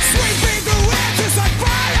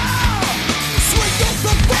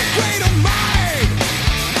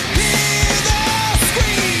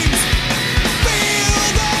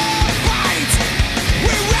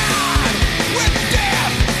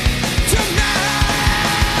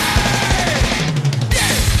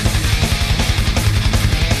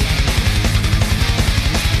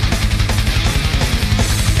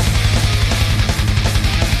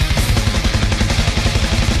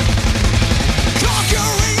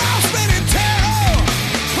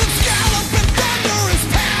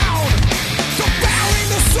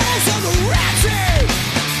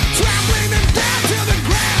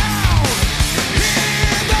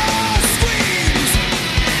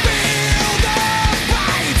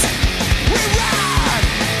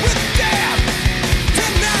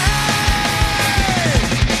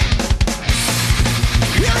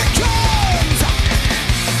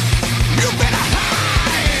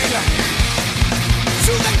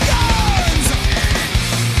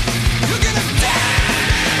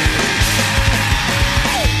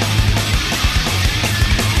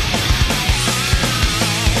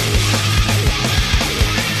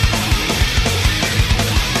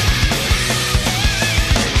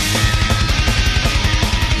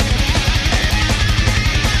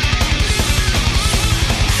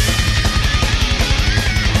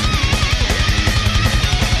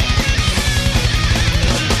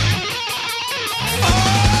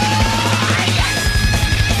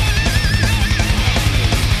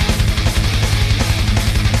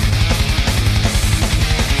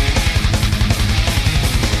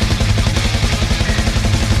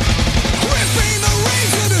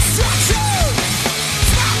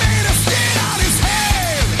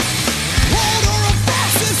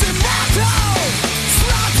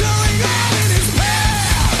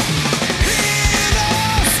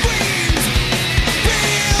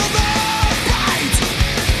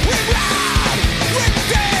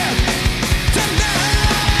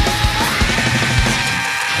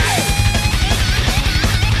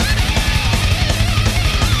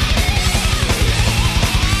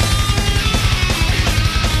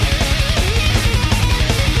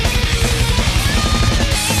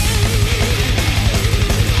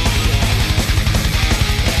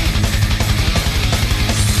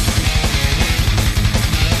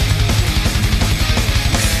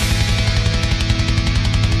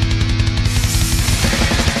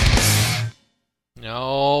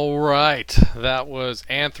 was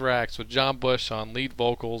Anthrax with John Bush on lead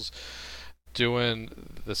vocals, doing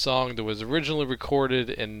the song that was originally recorded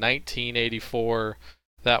in 1984.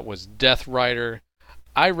 That was Death Rider.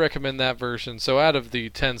 I recommend that version. So out of the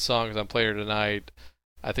 10 songs I'm playing tonight,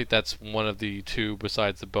 I think that's one of the two,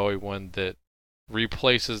 besides the Bowie one, that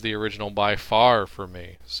replaces the original by far for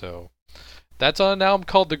me. So that's on an album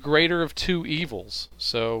called The Greater of Two Evils.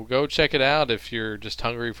 So go check it out if you're just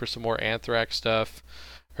hungry for some more Anthrax stuff,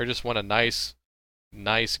 or just want a nice,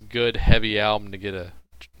 good, heavy album to get a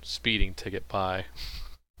speeding ticket by.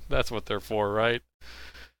 That's what they're for, right?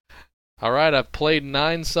 Alright, I've played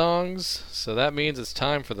 9 songs, so that means it's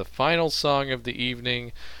time for the final song of the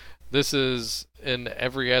evening. This is, in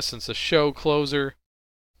every essence, a show closer.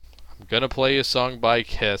 I'm gonna play a song by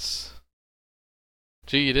Kiss.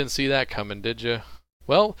 Gee, you didn't see that coming, did you?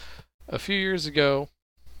 Well, a few years ago,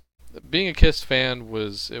 being a Kiss fan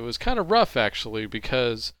was kind of rough, actually,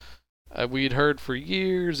 because we'd heard for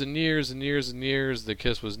years and years and years and years that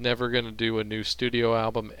Kiss was never going to do a new studio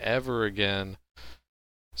album ever again.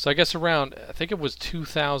 So I guess around, I think it was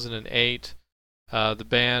 2008, the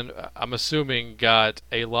band, I'm assuming, got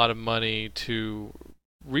a lot of money to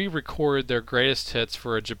re-record their greatest hits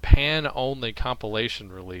for a Japan-only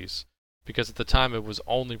compilation release, because at the time it was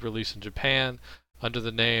only released in Japan under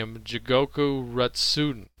the name Jigoku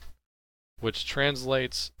Ratsuden, which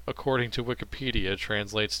translates, according to Wikipedia,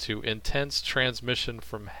 translates to Intense Transmission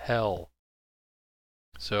from Hell.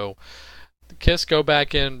 So, the Kiss go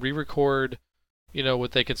back in, re-record,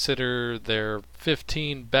 what they consider their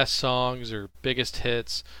 15 best songs or biggest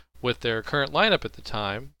hits with their current lineup at the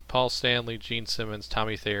time: Paul Stanley, Gene Simmons,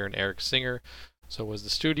 Tommy Thayer, and Eric Singer. So it was the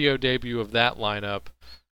studio debut of that lineup.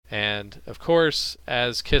 And, of course,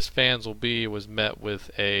 as Kiss fans will be, it was met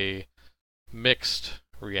with a mixed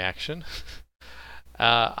reaction.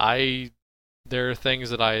 There are things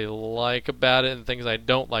that I like about it and things I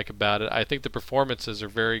don't like about it. I think the performances are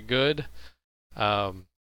very good.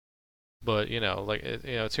 But,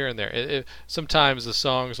 it's here and there. Sometimes the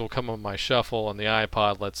songs will come on my shuffle on the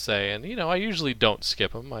iPod, let's say, and, I usually don't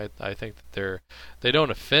skip them. I think that they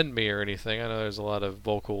don't offend me or anything. I know there's a lot of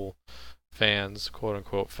vocal fans,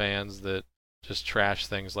 quote-unquote fans, that just trash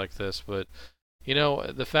things like this. But,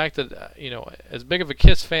 the fact that, as big of a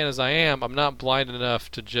Kiss fan as I am, I'm not blind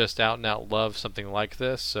enough to just out-and-out love something like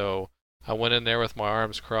this. So I went in there with my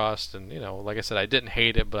arms crossed, and, like I said, I didn't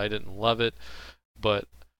hate it, but I didn't love it. But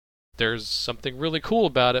there's something really cool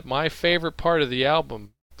about it. My favorite part of the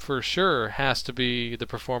album, for sure, has to be the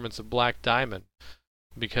performance of Black Diamond,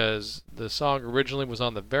 because the song originally was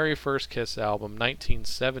on the very first Kiss album,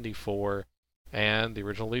 1974, and the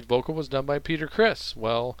original lead vocal was done by Peter Criss.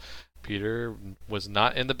 Well, Peter was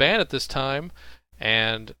not in the band at this time,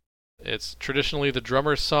 and it's traditionally the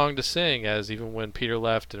drummer's song to sing, as even when Peter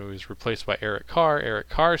left and it was replaced by Eric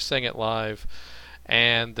Carr sang it live.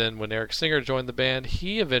 And then when Eric Singer joined the band,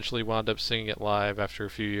 he eventually wound up singing it live after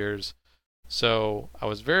a few years. So I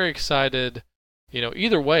was very excited.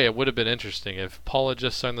 Either way, it would have been interesting. If Paul had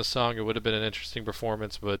just sung the song, it would have been an interesting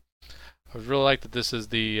performance. But I would really like that this is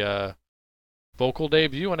the vocal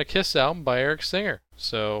debut on a Kiss album by Eric Singer.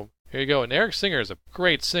 So here you go. And Eric Singer is a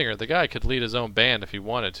great singer. The guy could lead his own band if he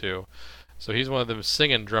wanted to. So he's one of them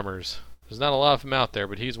singing drummers. There's not a lot of them out there,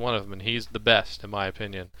 but he's one of them, and he's the best, in my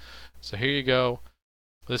opinion. So here you go.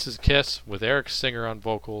 This is Kiss with Eric Singer on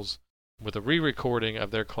vocals, with a re-recording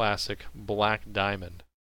of their classic Black Diamond.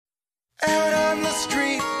 Out on the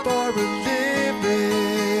street for a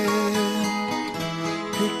living,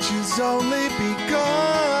 pictures only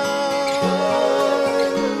begun.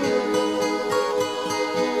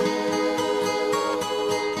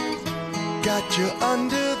 Got you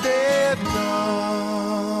under their thumb.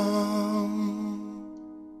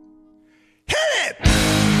 Hit it!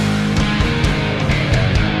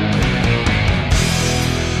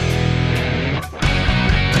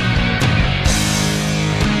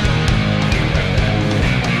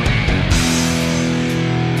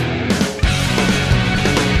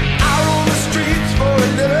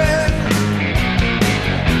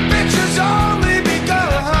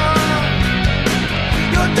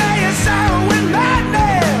 Sorrow and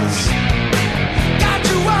madness.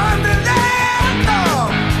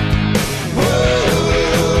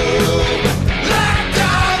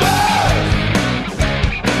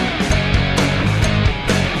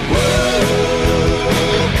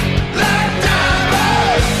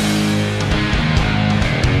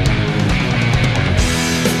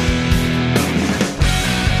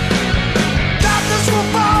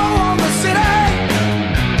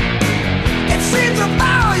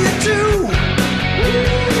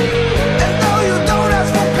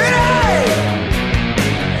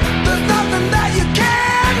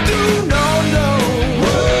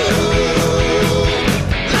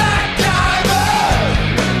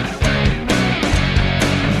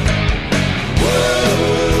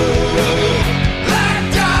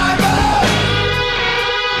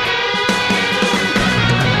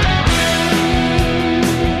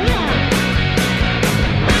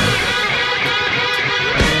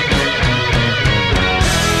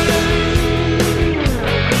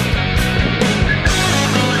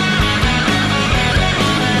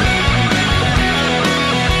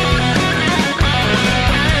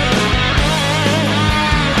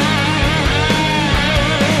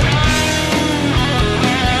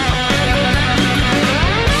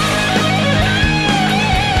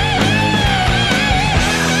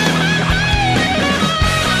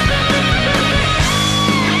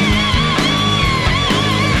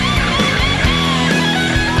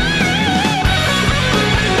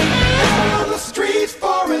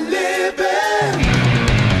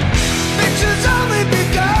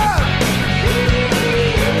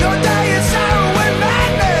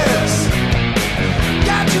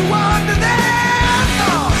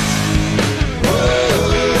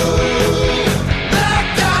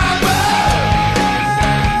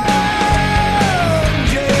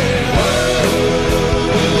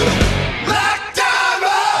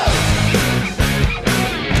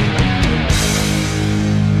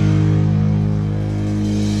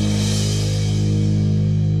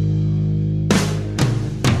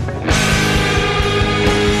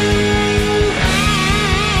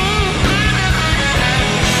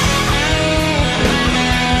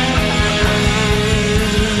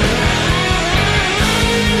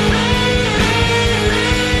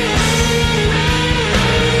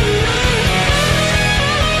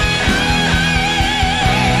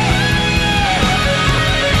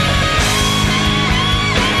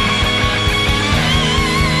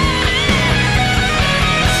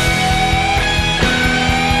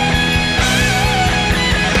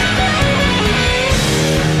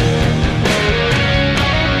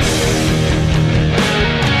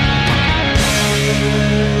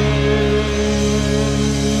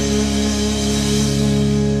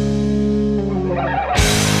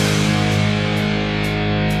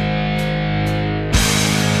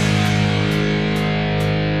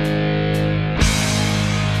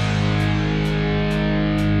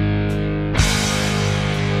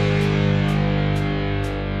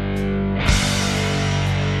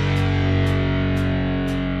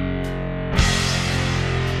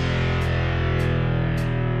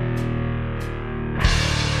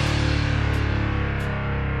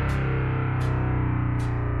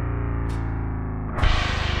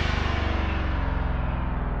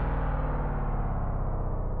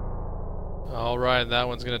 Alright, that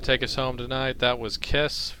one's going to take us home tonight. That was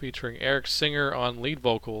Kiss featuring Eric Singer on lead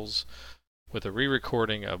vocals with a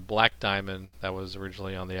re-recording of Black Diamond that was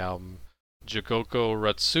originally on the album Jigoko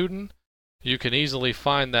Ratsuden. You can easily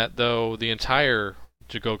find that, though, the entire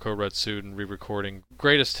Jigoko Ratsuden re-recording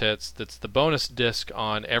Greatest Hits. That's the bonus disc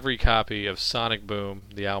on every copy of Sonic Boom,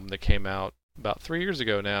 the album that came out about 3 years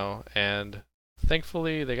ago now, and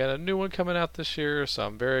thankfully they got a new one coming out this year, so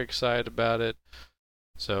I'm very excited about it.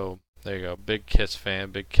 So there you go, big Kiss fan,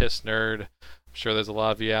 big Kiss nerd. I'm sure there's a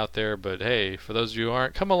lot of you out there, but hey, for those of you who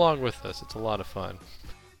aren't, come along with us. It's a lot of fun.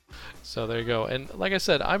 So there you go. And like I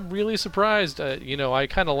said, I'm really surprised. I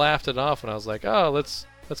kind of laughed it off when I was like, oh, let's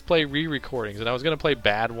play re-recordings. And I was going to play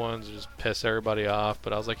bad ones, just piss everybody off.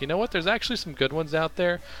 But I was like, you know what? There's actually some good ones out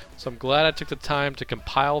there. So I'm glad I took the time to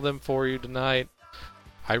compile them for you tonight.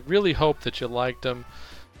 I really hope that you liked them.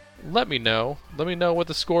 Let me know. Let me know what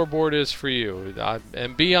the scoreboard is for you.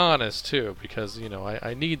 And be honest, too, because,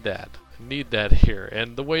 I need that. I need that here.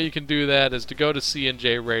 And the way you can do that is to go to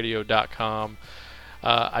cnjradio.com.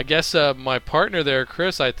 I guess my partner there,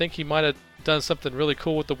 Chris, I think he might have done something really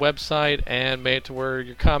cool with the website and made it to where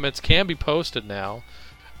your comments can be posted now.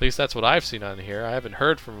 At least that's what I've seen on here. I haven't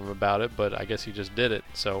heard from him about it, but I guess he just did it.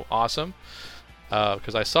 So awesome.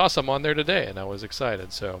 Because I saw some on there today and I was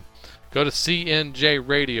excited. So go to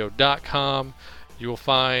cnjradio.com. You will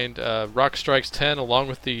find Rock Strikes 10 along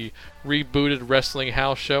with the rebooted Wrestling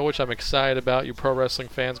House show, which I'm excited about. You pro wrestling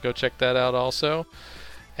fans, go check that out also.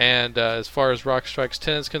 And as far as Rock Strikes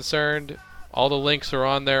 10 is concerned, all the links are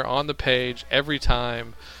on there on the page every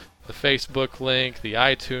time. The Facebook link, the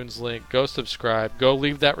iTunes link. Go subscribe. Go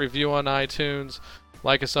leave that review on iTunes.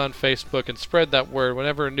 Like us on Facebook and spread that word.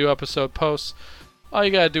 Whenever a new episode posts, all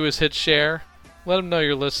you got to do is hit share. Let them know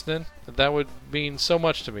you're listening. That would mean so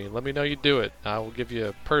much to me. Let me know you do it. I will give you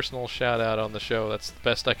a personal shout out on the show. That's the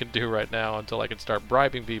best I can do right now until I can start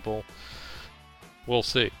bribing people. We'll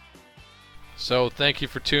see. So thank you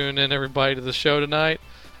for tuning in, everybody, to the show tonight.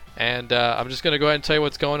 And I'm just going to go ahead and tell you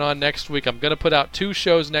what's going on next week. I'm going to put out 2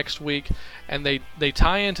 shows next week, and they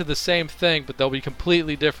tie into the same thing, but they'll be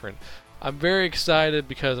completely different. I'm very excited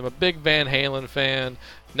because I'm a big Van Halen fan.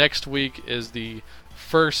 Next week is the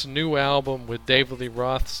first new album with David Lee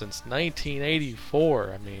Roth since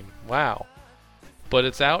 1984. I mean, wow. But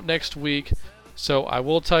it's out next week. So I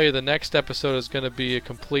will tell you the next episode is going to be a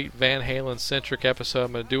complete Van Halen-centric episode.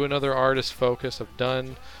 I'm going to do another artist focus. I've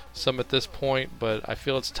done some at this point, but I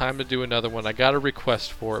feel it's time to do another one. I got a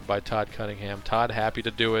request for it by Todd Cunningham. Todd, happy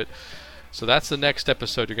to do it. So that's the next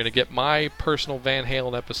episode. You're going to get my personal Van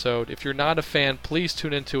Halen episode. If you're not a fan, please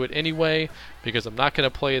tune into it anyway, because I'm not going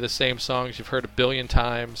to play the same songs you've heard a billion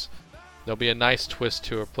times. There'll be a nice twist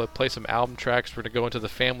to it. Play some album tracks. We're going to go into the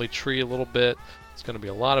family tree a little bit. It's going to be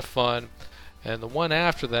a lot of fun. And the one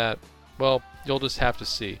after that, well, you'll just have to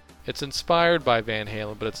see. It's inspired by Van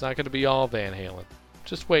Halen, but it's not going to be all Van Halen.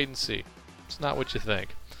 Just wait and see. It's not what you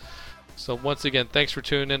think. So once again, thanks for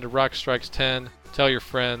tuning in to Rock Strikes 10. Tell your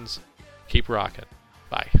friends. Keep rocking.